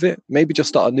coming off of it, maybe just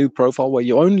start a new profile where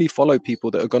you only follow people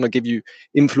that are going to give you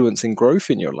influence and growth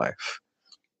in your life.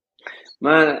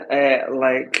 Man, I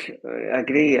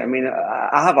agree. I mean,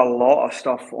 I have a lot of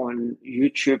stuff on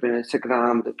YouTube and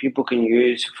Instagram that people can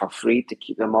use for free to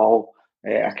keep them all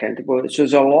accountable. So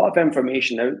there's a lot of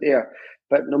information out there.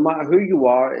 But no matter who you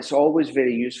are, it's always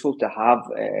very useful to have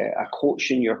a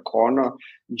coach in your corner,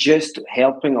 just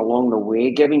helping along the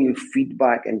way, giving you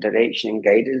feedback and direction and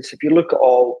guidance. If you look at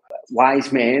all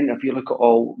wise men, if you look at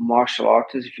all martial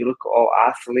artists, if you look at all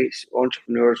athletes,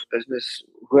 entrepreneurs, business,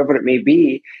 whoever it may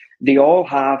be, they all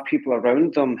have people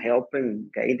around them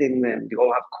helping, guiding them. They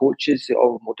all have coaches, they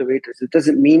all have motivators. It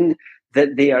doesn't mean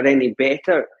that they are any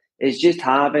better. It's just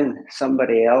having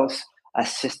somebody else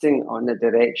assisting on the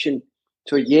direction.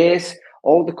 So yes,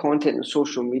 all the content on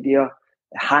social media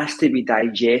has to be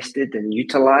digested and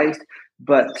utilized.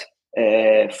 But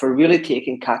for really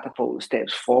taking catapult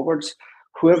steps forwards,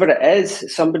 whoever it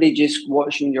is, somebody just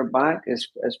watching your back is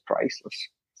priceless.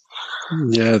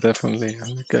 Yeah, definitely.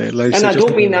 Okay, like I And said, I just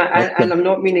don't mean that, and I'm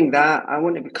not meaning that. I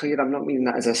want to be clear. I'm not meaning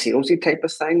that as a salesy type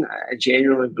of thing. I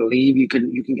genuinely believe you can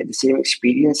get the same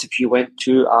experience if you went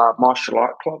to a martial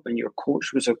art club and your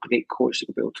coach was a great coach that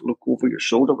could be able to look over your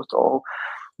shoulder with it all.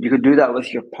 You could do that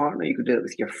with your partner. You could do it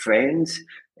with your friends.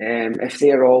 If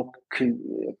they're all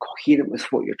coherent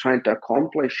with what you're trying to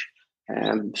accomplish.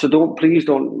 So please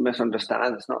don't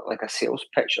misunderstand. It's not like a sales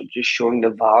pitch. I'm just showing the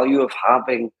value of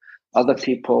having other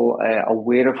people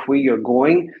aware of where you're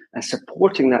going and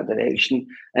supporting that direction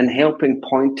and helping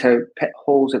point out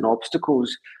pitfalls and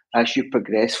obstacles as you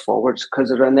progress forwards, because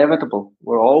they're inevitable.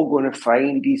 We're all going to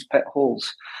find these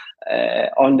pitfalls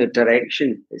on the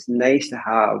direction. It's nice to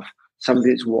have somebody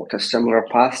that's walked a similar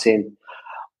path saying,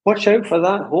 watch out for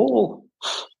that hole.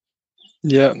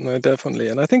 Yeah, no, definitely.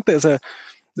 And I think there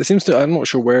seems to, I'm not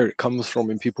sure where it comes from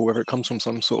in people, whether it comes from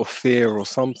some sort of fear or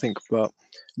something, but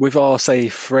with our, say,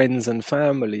 friends and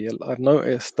family, I've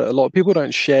noticed that a lot of people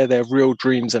don't share their real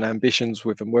dreams and ambitions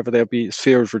with them, whether there be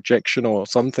fear of rejection or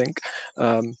something.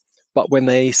 But when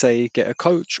they say get a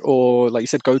coach or, like you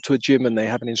said, go to a gym and they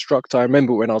have an instructor, I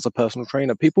remember when I was a personal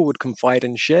trainer, people would confide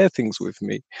and share things with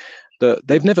me that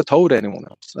they've never told anyone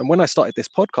else. And when I started this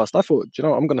podcast, I thought, you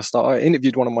know, I'm going to start. I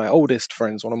interviewed one of my oldest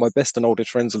friends, one of my best and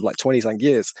oldest friends of like 20-something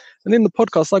years. And in the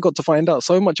podcast, I got to find out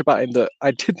so much about him that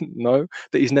I didn't know,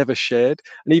 that he's never shared.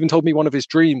 And he even told me one of his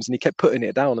dreams, and he kept putting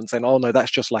it down and saying, oh, no, that's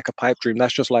just like a pipe dream.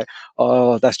 That's just like,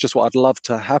 oh, that's just what I'd love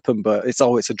to happen. But it's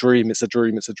a dream. It's a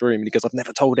dream. It's a dream. And he goes, I've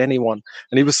never told anyone.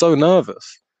 And he was so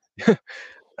nervous.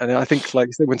 And I think, like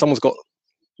you said,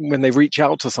 when they reach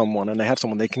out to someone and they have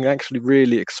someone, they can actually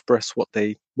really express what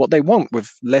they want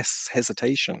with less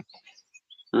hesitation.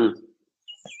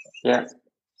 Yeah,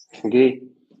 agree.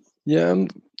 Yeah.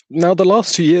 Now the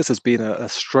last 2 years has been a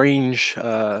strange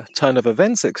turn of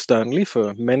events externally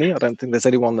for many. I don't think there's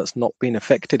anyone that's not been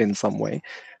affected in some way.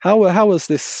 How has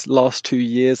this last 2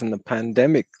 years and the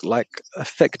pandemic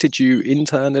affected you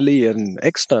internally and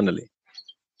externally?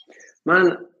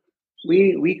 Man,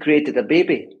 we created a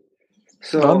baby. Oh,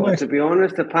 So nice. to be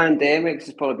honest, the pandemic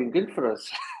has probably been good for us.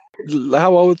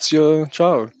 How old's your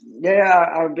child? Yeah,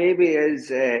 our baby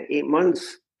is 8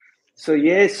 months. So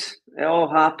yes, it all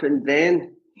happened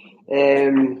then.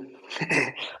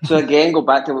 So again, go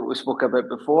back to what we spoke about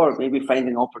before, maybe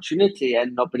finding opportunity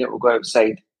and not being able to go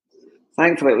outside.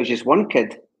 Thankfully, it was just one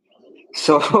kid.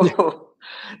 So,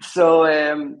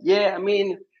 yeah, I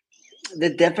mean, the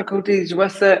difficulties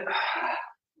with it,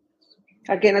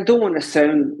 again, I don't want to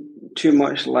sound too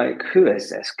much like, who is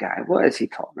this guy? What is he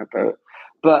talking about?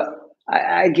 But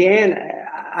I've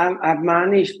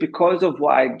managed, because of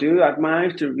what I do, I've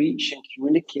managed to reach and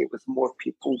communicate with more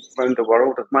people around the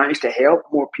world. I've managed to help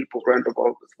more people around the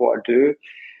world with what I do.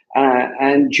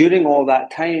 And during all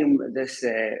that time, this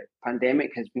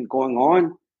pandemic has been going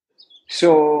on.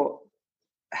 So,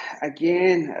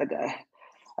 again,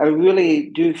 I really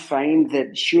do find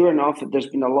that, sure enough, that there's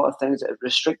been a lot of things that have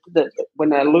restricted it. But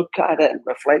when I look at it and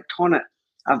reflect on it,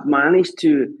 I've managed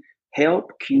to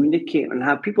help communicate and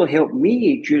have people help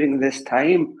me during this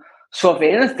time. So if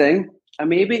anything,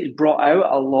 maybe it's brought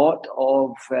out a lot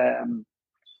of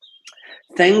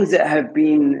things that have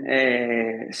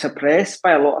been suppressed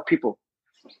by a lot of people.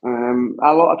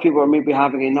 A lot of people are maybe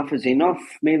having enough is enough.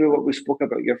 Maybe what we spoke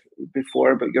about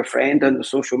before about your friend on the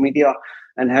social media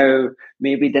and how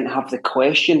maybe didn't have the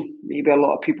question. Maybe a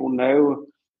lot of people now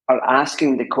are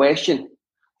asking the question.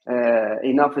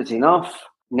 Enough is enough.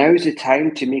 Now's the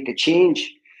time to make a change.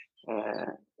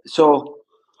 So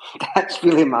that's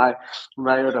really my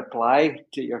reply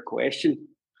to your question.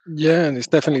 Yeah, and it's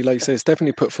definitely, like you say, it's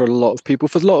definitely put for a lot of people.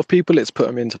 For a lot of people, it's put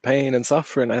them into pain and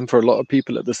suffering, and for a lot of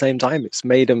people at the same time, it's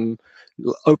made them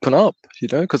open up.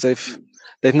 Because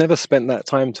they've never spent that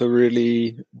time to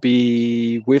really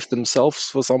be with themselves.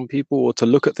 For some people, or to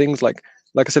look at things like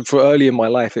I said, for early in my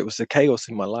life, it was the chaos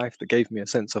in my life that gave me a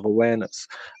sense of awareness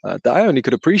that I only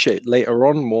could appreciate later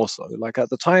on more so. Like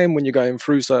at the time when you're going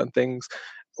through certain things,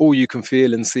 all you can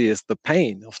feel and see is the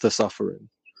pain of the suffering.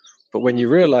 But when you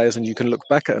realize and you can look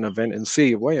back at an event and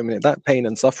see, wait a minute, that pain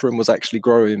and suffering was actually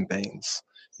growing pains.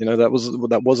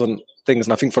 That wasn't things.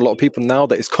 And I think for a lot of people now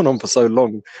that it's gone on for so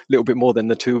long, a little bit more than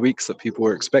the 2 weeks that people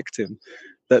were expecting,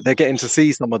 that they're getting to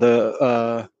see some of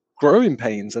the growing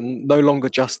pains and no longer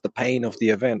just the pain of the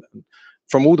event. And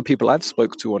from all the people I've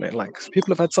spoke to on it, like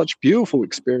people have had such beautiful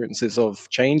experiences of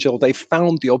change, or they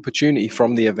found the opportunity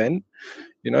from the event.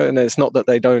 And it's not that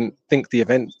they don't think the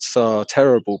events are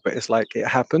terrible, but it's like it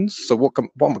happens. So what am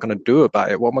I going to do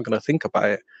about it? What am I going to think about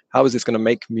it? How is this going to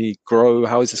make me grow?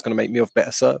 How is this going to make me of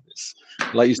better service?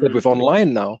 Like you said, with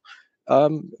online now,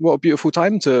 what a beautiful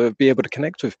time to be able to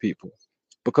connect with people,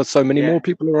 because so many Yeah. more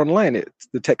people are online.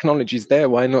 The technology's there.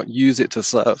 Why not use it to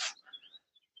serve?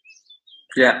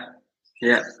 Yeah.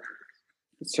 Yeah.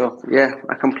 So yeah,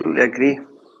 I completely agree.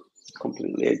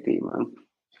 Completely agree, man.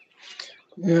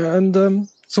 Yeah, and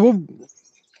so what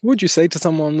would you say to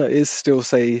someone that is still,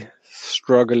 say,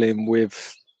 struggling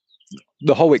with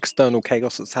the whole external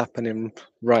chaos that's happening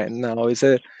right now?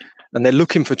 And they're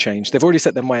looking for change. They've already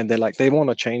set their mind. They want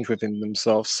to change within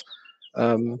themselves.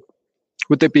 Um,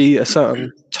 would there be a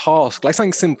certain task, like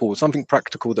something simple, something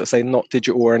practical, that say not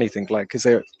digital or anything? Like, is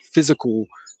there physical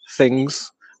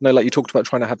things? Like you talked about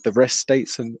trying to have the rest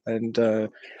states and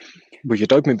with your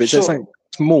dopamine, but is there something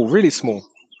So small, really small?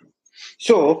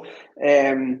 So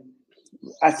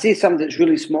I'd say something that's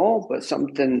really small, but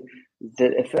something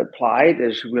that, if applied,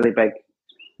 is really big.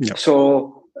 Yeah.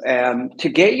 So to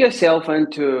get yourself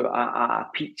into a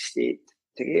peak state,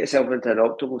 to get yourself into an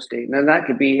optimal state, now that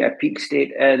could be a peak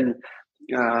state in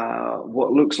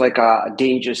what looks like a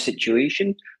dangerous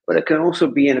situation, but it can also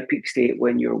be in a peak state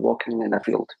when you're walking in a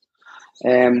field.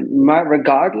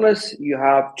 Regardless, you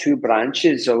have two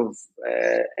branches of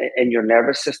in your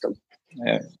nervous system.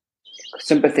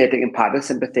 Sympathetic and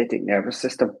parasympathetic nervous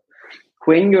system.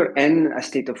 When you're in a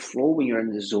state of flow, when you're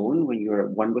in the zone, when you're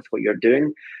at one with what you're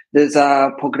doing, there's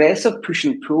a progressive push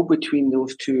and pull between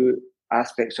those two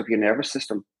aspects of your nervous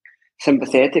system.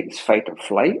 Sympathetic is fight or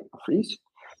flight or freeze.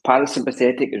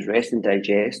 Parasympathetic is rest and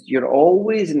digest. You're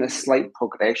always in a slight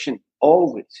progression,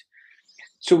 always.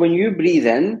 So when you breathe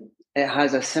in, it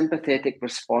has a sympathetic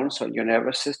response on your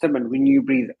nervous system. And when you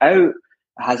breathe out,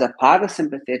 it has a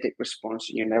parasympathetic response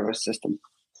in your nervous system.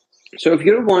 So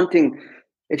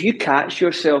if you catch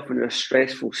yourself in a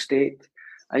stressful state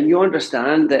and you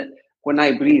understand that when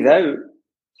I breathe out,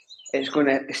 it's going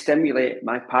to stimulate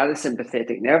my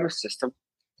parasympathetic nervous system,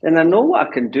 then I know what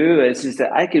I can do is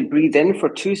that I can breathe in for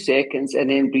 2 seconds and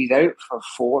then breathe out for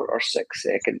 4 or 6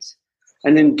 seconds.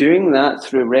 And in doing that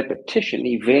through repetition,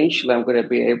 eventually I'm going to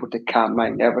be able to calm my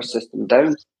nervous system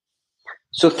down.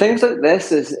 So things like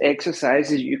this is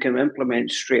exercises you can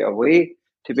implement straight away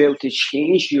to be able to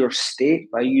change your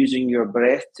state by using your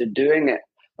breath to doing it,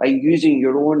 by using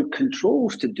your own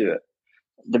controls to do it,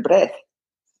 the breath.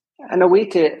 And a way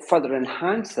to further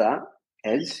enhance that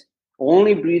is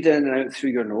only breathe in and out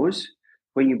through your nose.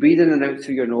 When you breathe in and out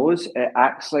through your nose, it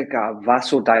acts like a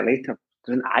vasodilator. It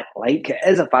doesn't act like it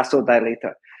is a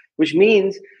vasodilator, which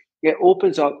means it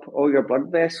opens up all your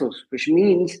blood vessels, which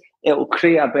means it will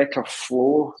create a better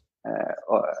flow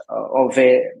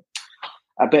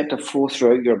a better flow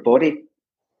throughout your body.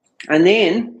 And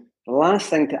then the last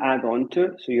thing to add on to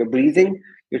it, so you're breathing,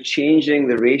 you're changing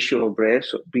the ratio of breath.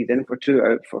 So breathe in for 2,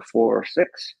 out for 4 or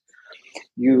 6.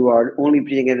 You are only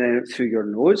breathing in and out through your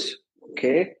nose.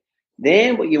 Okay.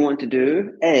 Then what you want to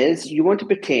do is you want to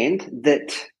pretend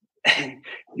that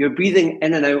you're breathing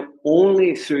in and out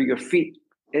only through your feet.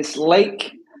 It's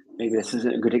like, maybe this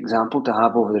isn't a good example to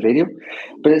have over the radio,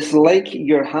 but it's like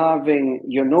you're having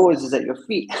your nose is at your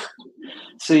feet.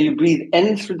 So you breathe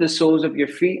in through the soles of your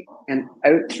feet and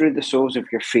out through the soles of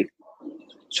your feet.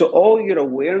 So all your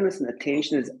awareness and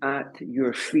attention is at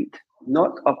your feet,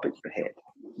 not up at your head,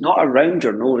 not around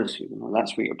your nose.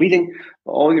 That's where you're breathing,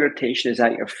 but all your attention is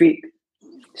at your feet.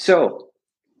 So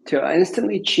to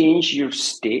instantly change your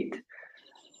state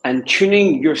and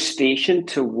tuning your station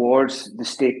towards the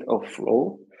state of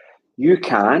flow, you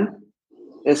can.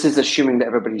 This is assuming that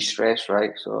everybody's stressed,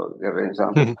 right? So, give an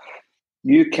example.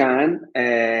 You can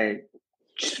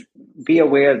be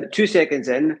aware that 2 seconds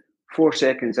in, 4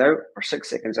 seconds out, or 6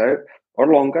 seconds out,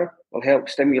 or longer will help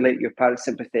stimulate your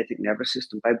parasympathetic nervous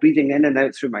system by breathing in and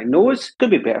out through my nose. Could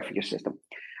be better for your system.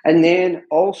 And then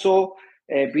also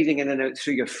breathing in and out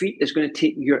through your feet is going to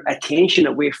take your attention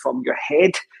away from your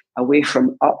head, away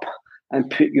from up,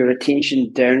 and put your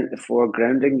attention down at the floor,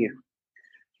 grounding you.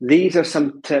 These are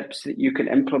some tips that you can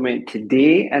implement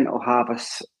today, and it'll have a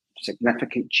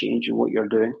significant change in what you're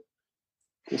doing.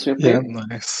 Yeah,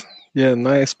 nice. Yeah,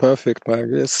 nice, perfect,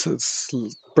 man. It's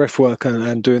breath work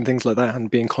and doing things like that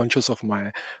and being conscious of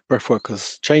my breath work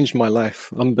has changed my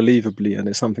life unbelievably, and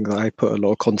it's something that I put a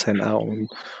lot of content out on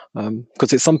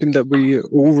because it's something that we're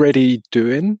already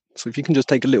doing. So if you can just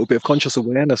take a little bit of conscious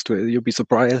awareness to it, you'll be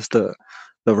surprised at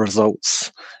the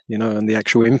results, and the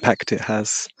actual impact it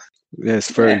has. Yeah,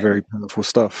 it's very, very powerful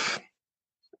stuff.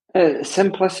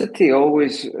 Simplicity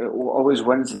always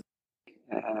wins.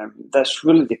 That's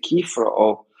really the key for it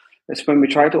all. It's when we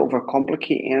try to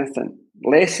overcomplicate anything.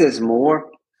 Less is more.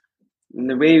 And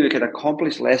the way we can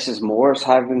accomplish less is more is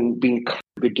having been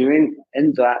doing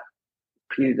in that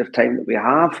period of time that we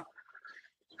have.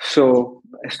 So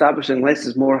establishing less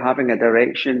is more, having a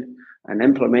direction and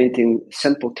implementing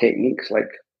simple techniques like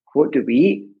what do we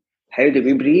eat? How do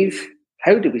we breathe?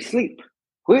 How do we sleep?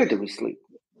 Where do we sleep?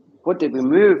 What do we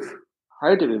move?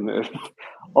 How do we move?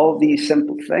 All these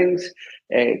simple things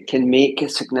can make a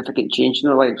significant change in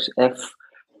our lives if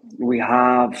we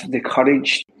have the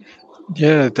courage.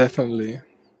 Yeah, definitely.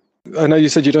 I know you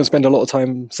said you don't spend a lot of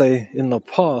time, say, in the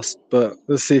past, but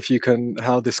let's see if you can,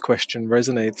 how this question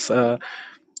resonates.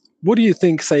 What do you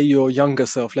think, say, your younger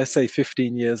self, let's say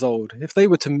 15 years old, if they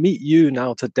were to meet you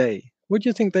now today, what do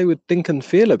you think they would think and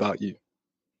feel about you?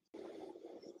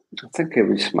 I think I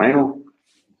would smile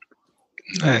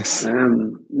Nice.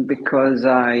 because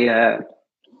I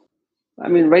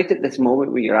mean, right at this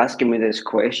moment when you're asking me this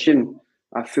question,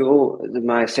 I feel that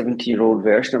my 17-year-old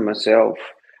version of myself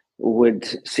would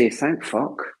say, thank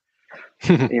fuck.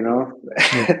 You know,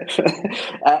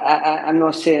 Yeah. I'm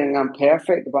not saying I'm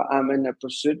perfect, but I'm in the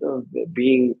pursuit of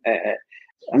being,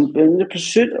 I'm in the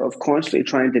pursuit of constantly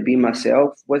trying to be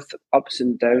myself with ups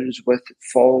and downs, with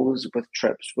falls, with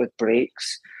trips, with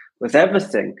breaks, with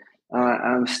everything.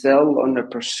 I'm still on the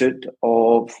pursuit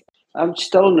of, I'm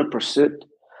still in the pursuit.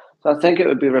 So I think it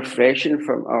would be refreshing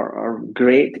or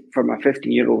great for my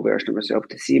 15-year-old version of myself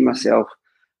to see myself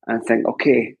and think,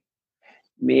 okay,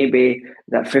 maybe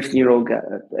that 15-year-old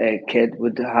kid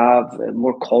would have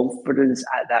more confidence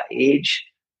at that age,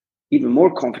 even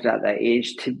more confident at that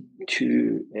age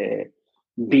to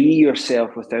be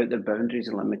yourself without the boundaries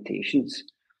and limitations.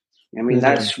 I mean,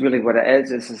 Yeah. that's really what it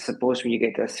is. Is I suppose when you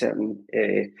get to a certain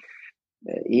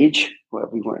age,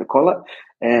 whatever you want to call it,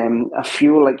 I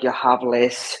feel like you have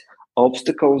less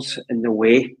obstacles in the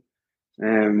way,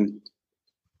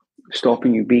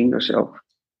 stopping you being yourself.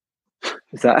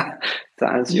 Does that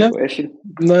answer your Yeah. question?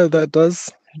 No, that does.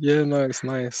 Yeah, no, it's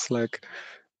nice. Like,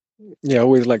 yeah, I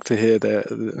always like to hear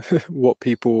that what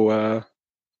people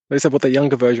they said what their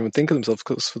younger version would think of themselves,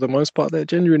 because for the most part they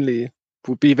genuinely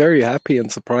would be very happy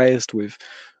and surprised with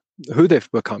who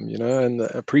they've become, and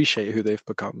appreciate who they've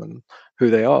become and who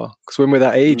they are. Because when we're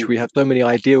that age, we have so many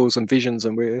ideals and visions,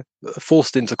 and we're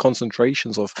forced into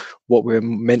concentrations of what we're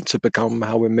meant to become,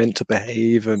 how we're meant to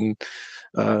behave, and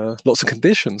lots of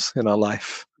conditions in our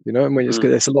life. And when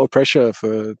there's a lot of pressure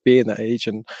for being that age,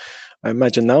 and I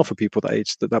imagine now for people that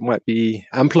age that might be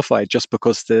amplified just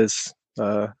because there's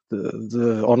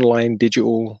the online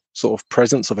digital sort of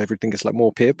presence of everything. It's like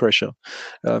more peer pressure.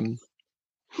 Um,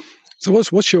 so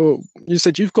what's your? You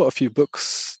said you've got a few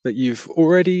books that you've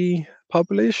already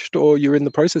published, or you're in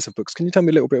the process of books. Can you tell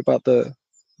me a little bit about the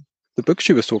books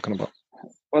you was talking about?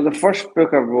 Well, the first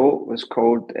book I wrote was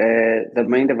called "The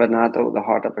Mind of an Adult, the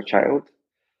Heart of a Child,"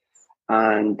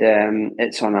 and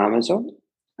it's on Amazon.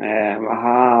 I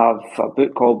have a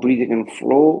book called Breathing and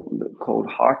Flow, a book called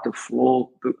Heart of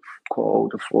Flow, a book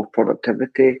called The Flow of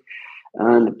Productivity,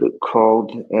 and a book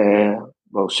called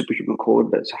Superhuman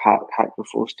Code. That's Hack the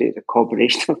Flow State, a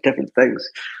combination of different things.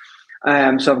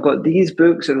 So I've got these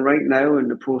books, and right now in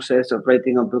the process of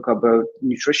writing a book about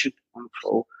nutrition on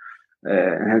flow,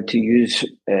 and how to use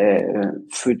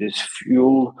food as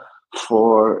fuel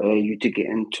for you to get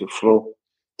into flow.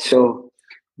 So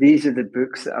these are the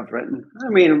books that I've written. I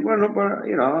mean, I'm not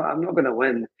going to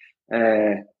win.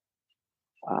 I'm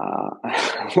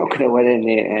not going to win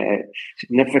any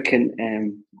significant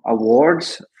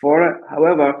awards for it.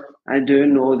 However, I do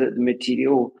know that the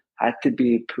material had to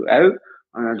be put out,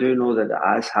 and I do know that it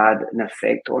has had an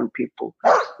effect on people.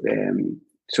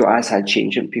 So it has had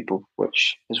change in people,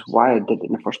 which is why I did it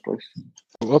in the first place.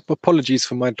 Well, apologies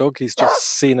for my dog. He's just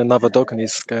seen another dog and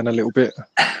he's going a little bit.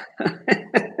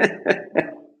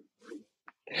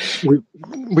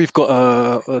 We've got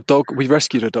a dog. We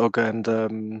rescued a dog, and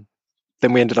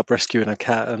then we ended up rescuing a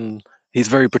cat, and he's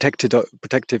very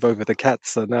protective over the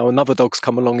cats. So now another dog's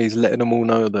come along. He's letting them all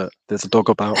know that there's a dog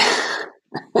about.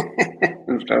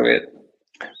 Brilliant.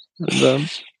 And,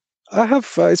 I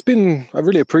have. It's been. I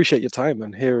really appreciate your time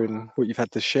and hearing what you've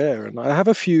had to share. And I have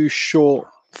a few short,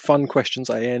 fun questions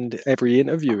I end every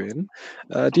interview in.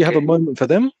 Do you have a moment for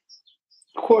them?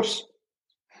 Of course.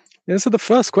 Yeah. So the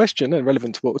first question, and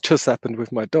relevant to what just happened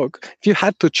with my dog, if you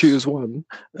had to choose one,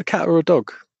 a cat or a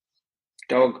dog?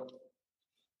 Dog.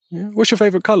 Yeah. What's your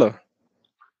favorite color?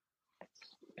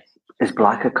 Is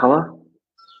black a colour?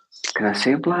 Can I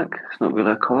say black? It's not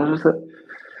really a colour, is it?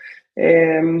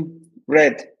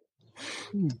 Red.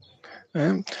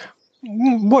 Um,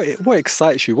 what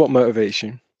excites you? What motivates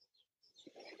you?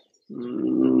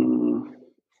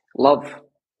 Love.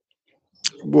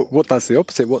 What does the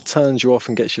opposite? What turns you off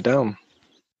and gets you down?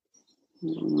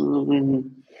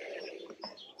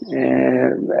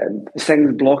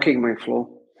 Things blocking my flow.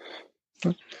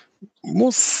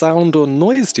 What sound or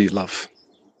noise do you love?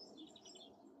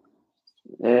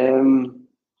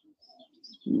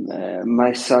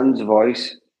 My son's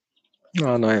voice.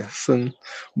 Oh, nice. And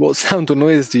what sound or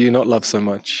noise do you not love so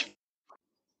much?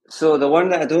 So the one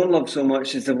that I don't love so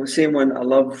much is the same one I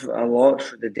love a lot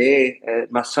for the day.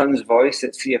 My son's voice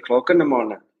at 3:00 in the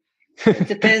morning. It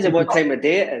depends on what time of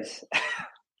day it is.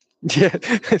 Yeah,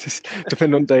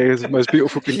 depending on day, is the most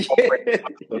beautiful thing.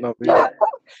 Yeah.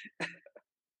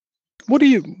 What do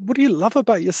you love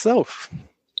about yourself?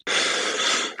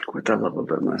 What do I love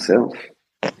about myself?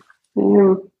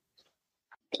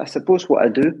 I suppose what I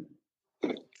do.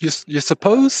 You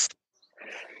suppose?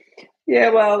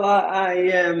 Yeah, well,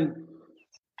 I've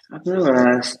never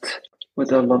asked what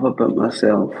do I love about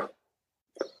myself.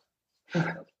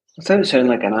 I don't sound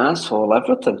like an asshole,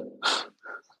 everything.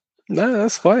 No,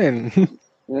 that's fine.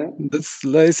 Yeah. That's,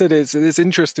 like I said, it's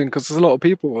interesting because there's a lot of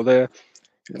people there.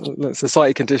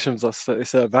 Society conditions us that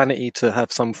it's a vanity to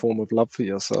have some form of love for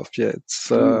yourself. Yeah, it's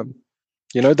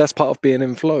that's part of being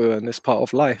in flow and it's part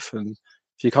of life. And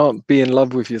if you can't be in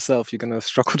love with yourself, you're going to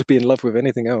struggle to be in love with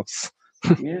anything else.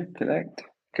 Yeah, correct.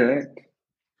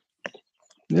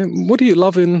 Yeah, what do you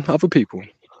love in other people?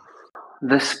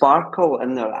 The sparkle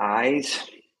in their eyes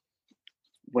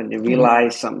when they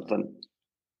realise something.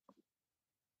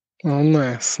 Oh,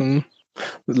 nice. And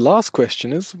the last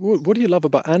question is, what do you love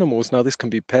about animals? Now, this can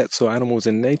be pets or animals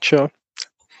in nature.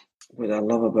 What I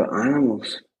love about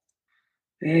animals?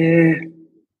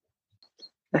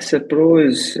 I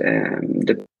suppose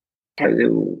how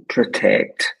they'll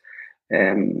protect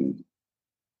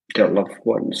their loved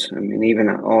ones. I mean, even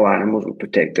all animals will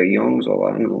protect their youngs. All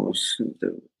animals,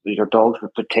 your dogs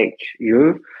will protect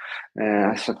you.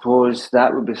 I suppose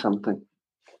that would be something.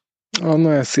 Oh,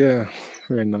 nice. Yeah,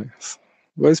 very nice.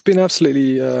 Well, it's been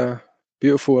absolutely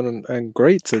beautiful and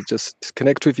great to just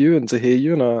connect with you and to hear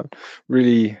you. And I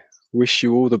really wish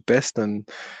you all the best. And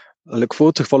I look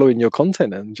forward to following your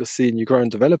content and just seeing you grow and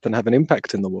develop and have an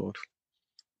impact in the world.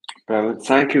 Brilliant.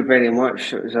 Thank you very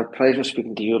much. It was a pleasure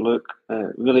speaking to you, Luke.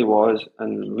 It really was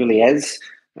and really is.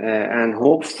 And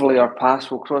hopefully our paths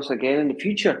will cross again in the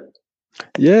future.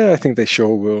 Yeah, I think they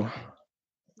sure will.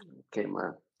 Okay,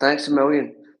 man. Thanks a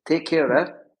million. Take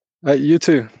care, You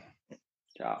too.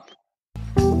 Ciao.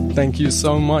 Thank you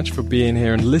so much for being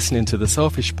here and listening to the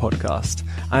Selfish Podcast.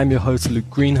 I'm your host, Luke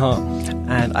Greenheart,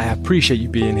 and I appreciate you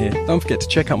being here. Don't forget to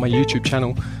check out my YouTube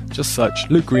channel. Just search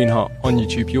Luke Greenheart on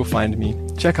YouTube. You'll find me.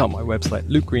 Check out my website,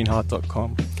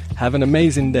 lukegreenheart.com. Have an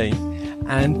amazing day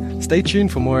and stay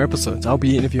tuned for more episodes. I'll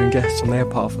be interviewing guests on their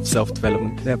path of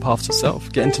self-development, their path to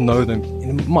self, getting to know them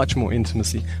in much more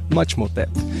intimacy, much more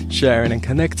depth, sharing and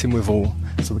connecting with all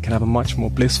so we can have a much more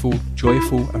blissful,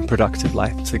 joyful and productive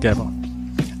life together.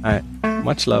 All right,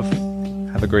 much love.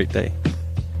 Have a great day.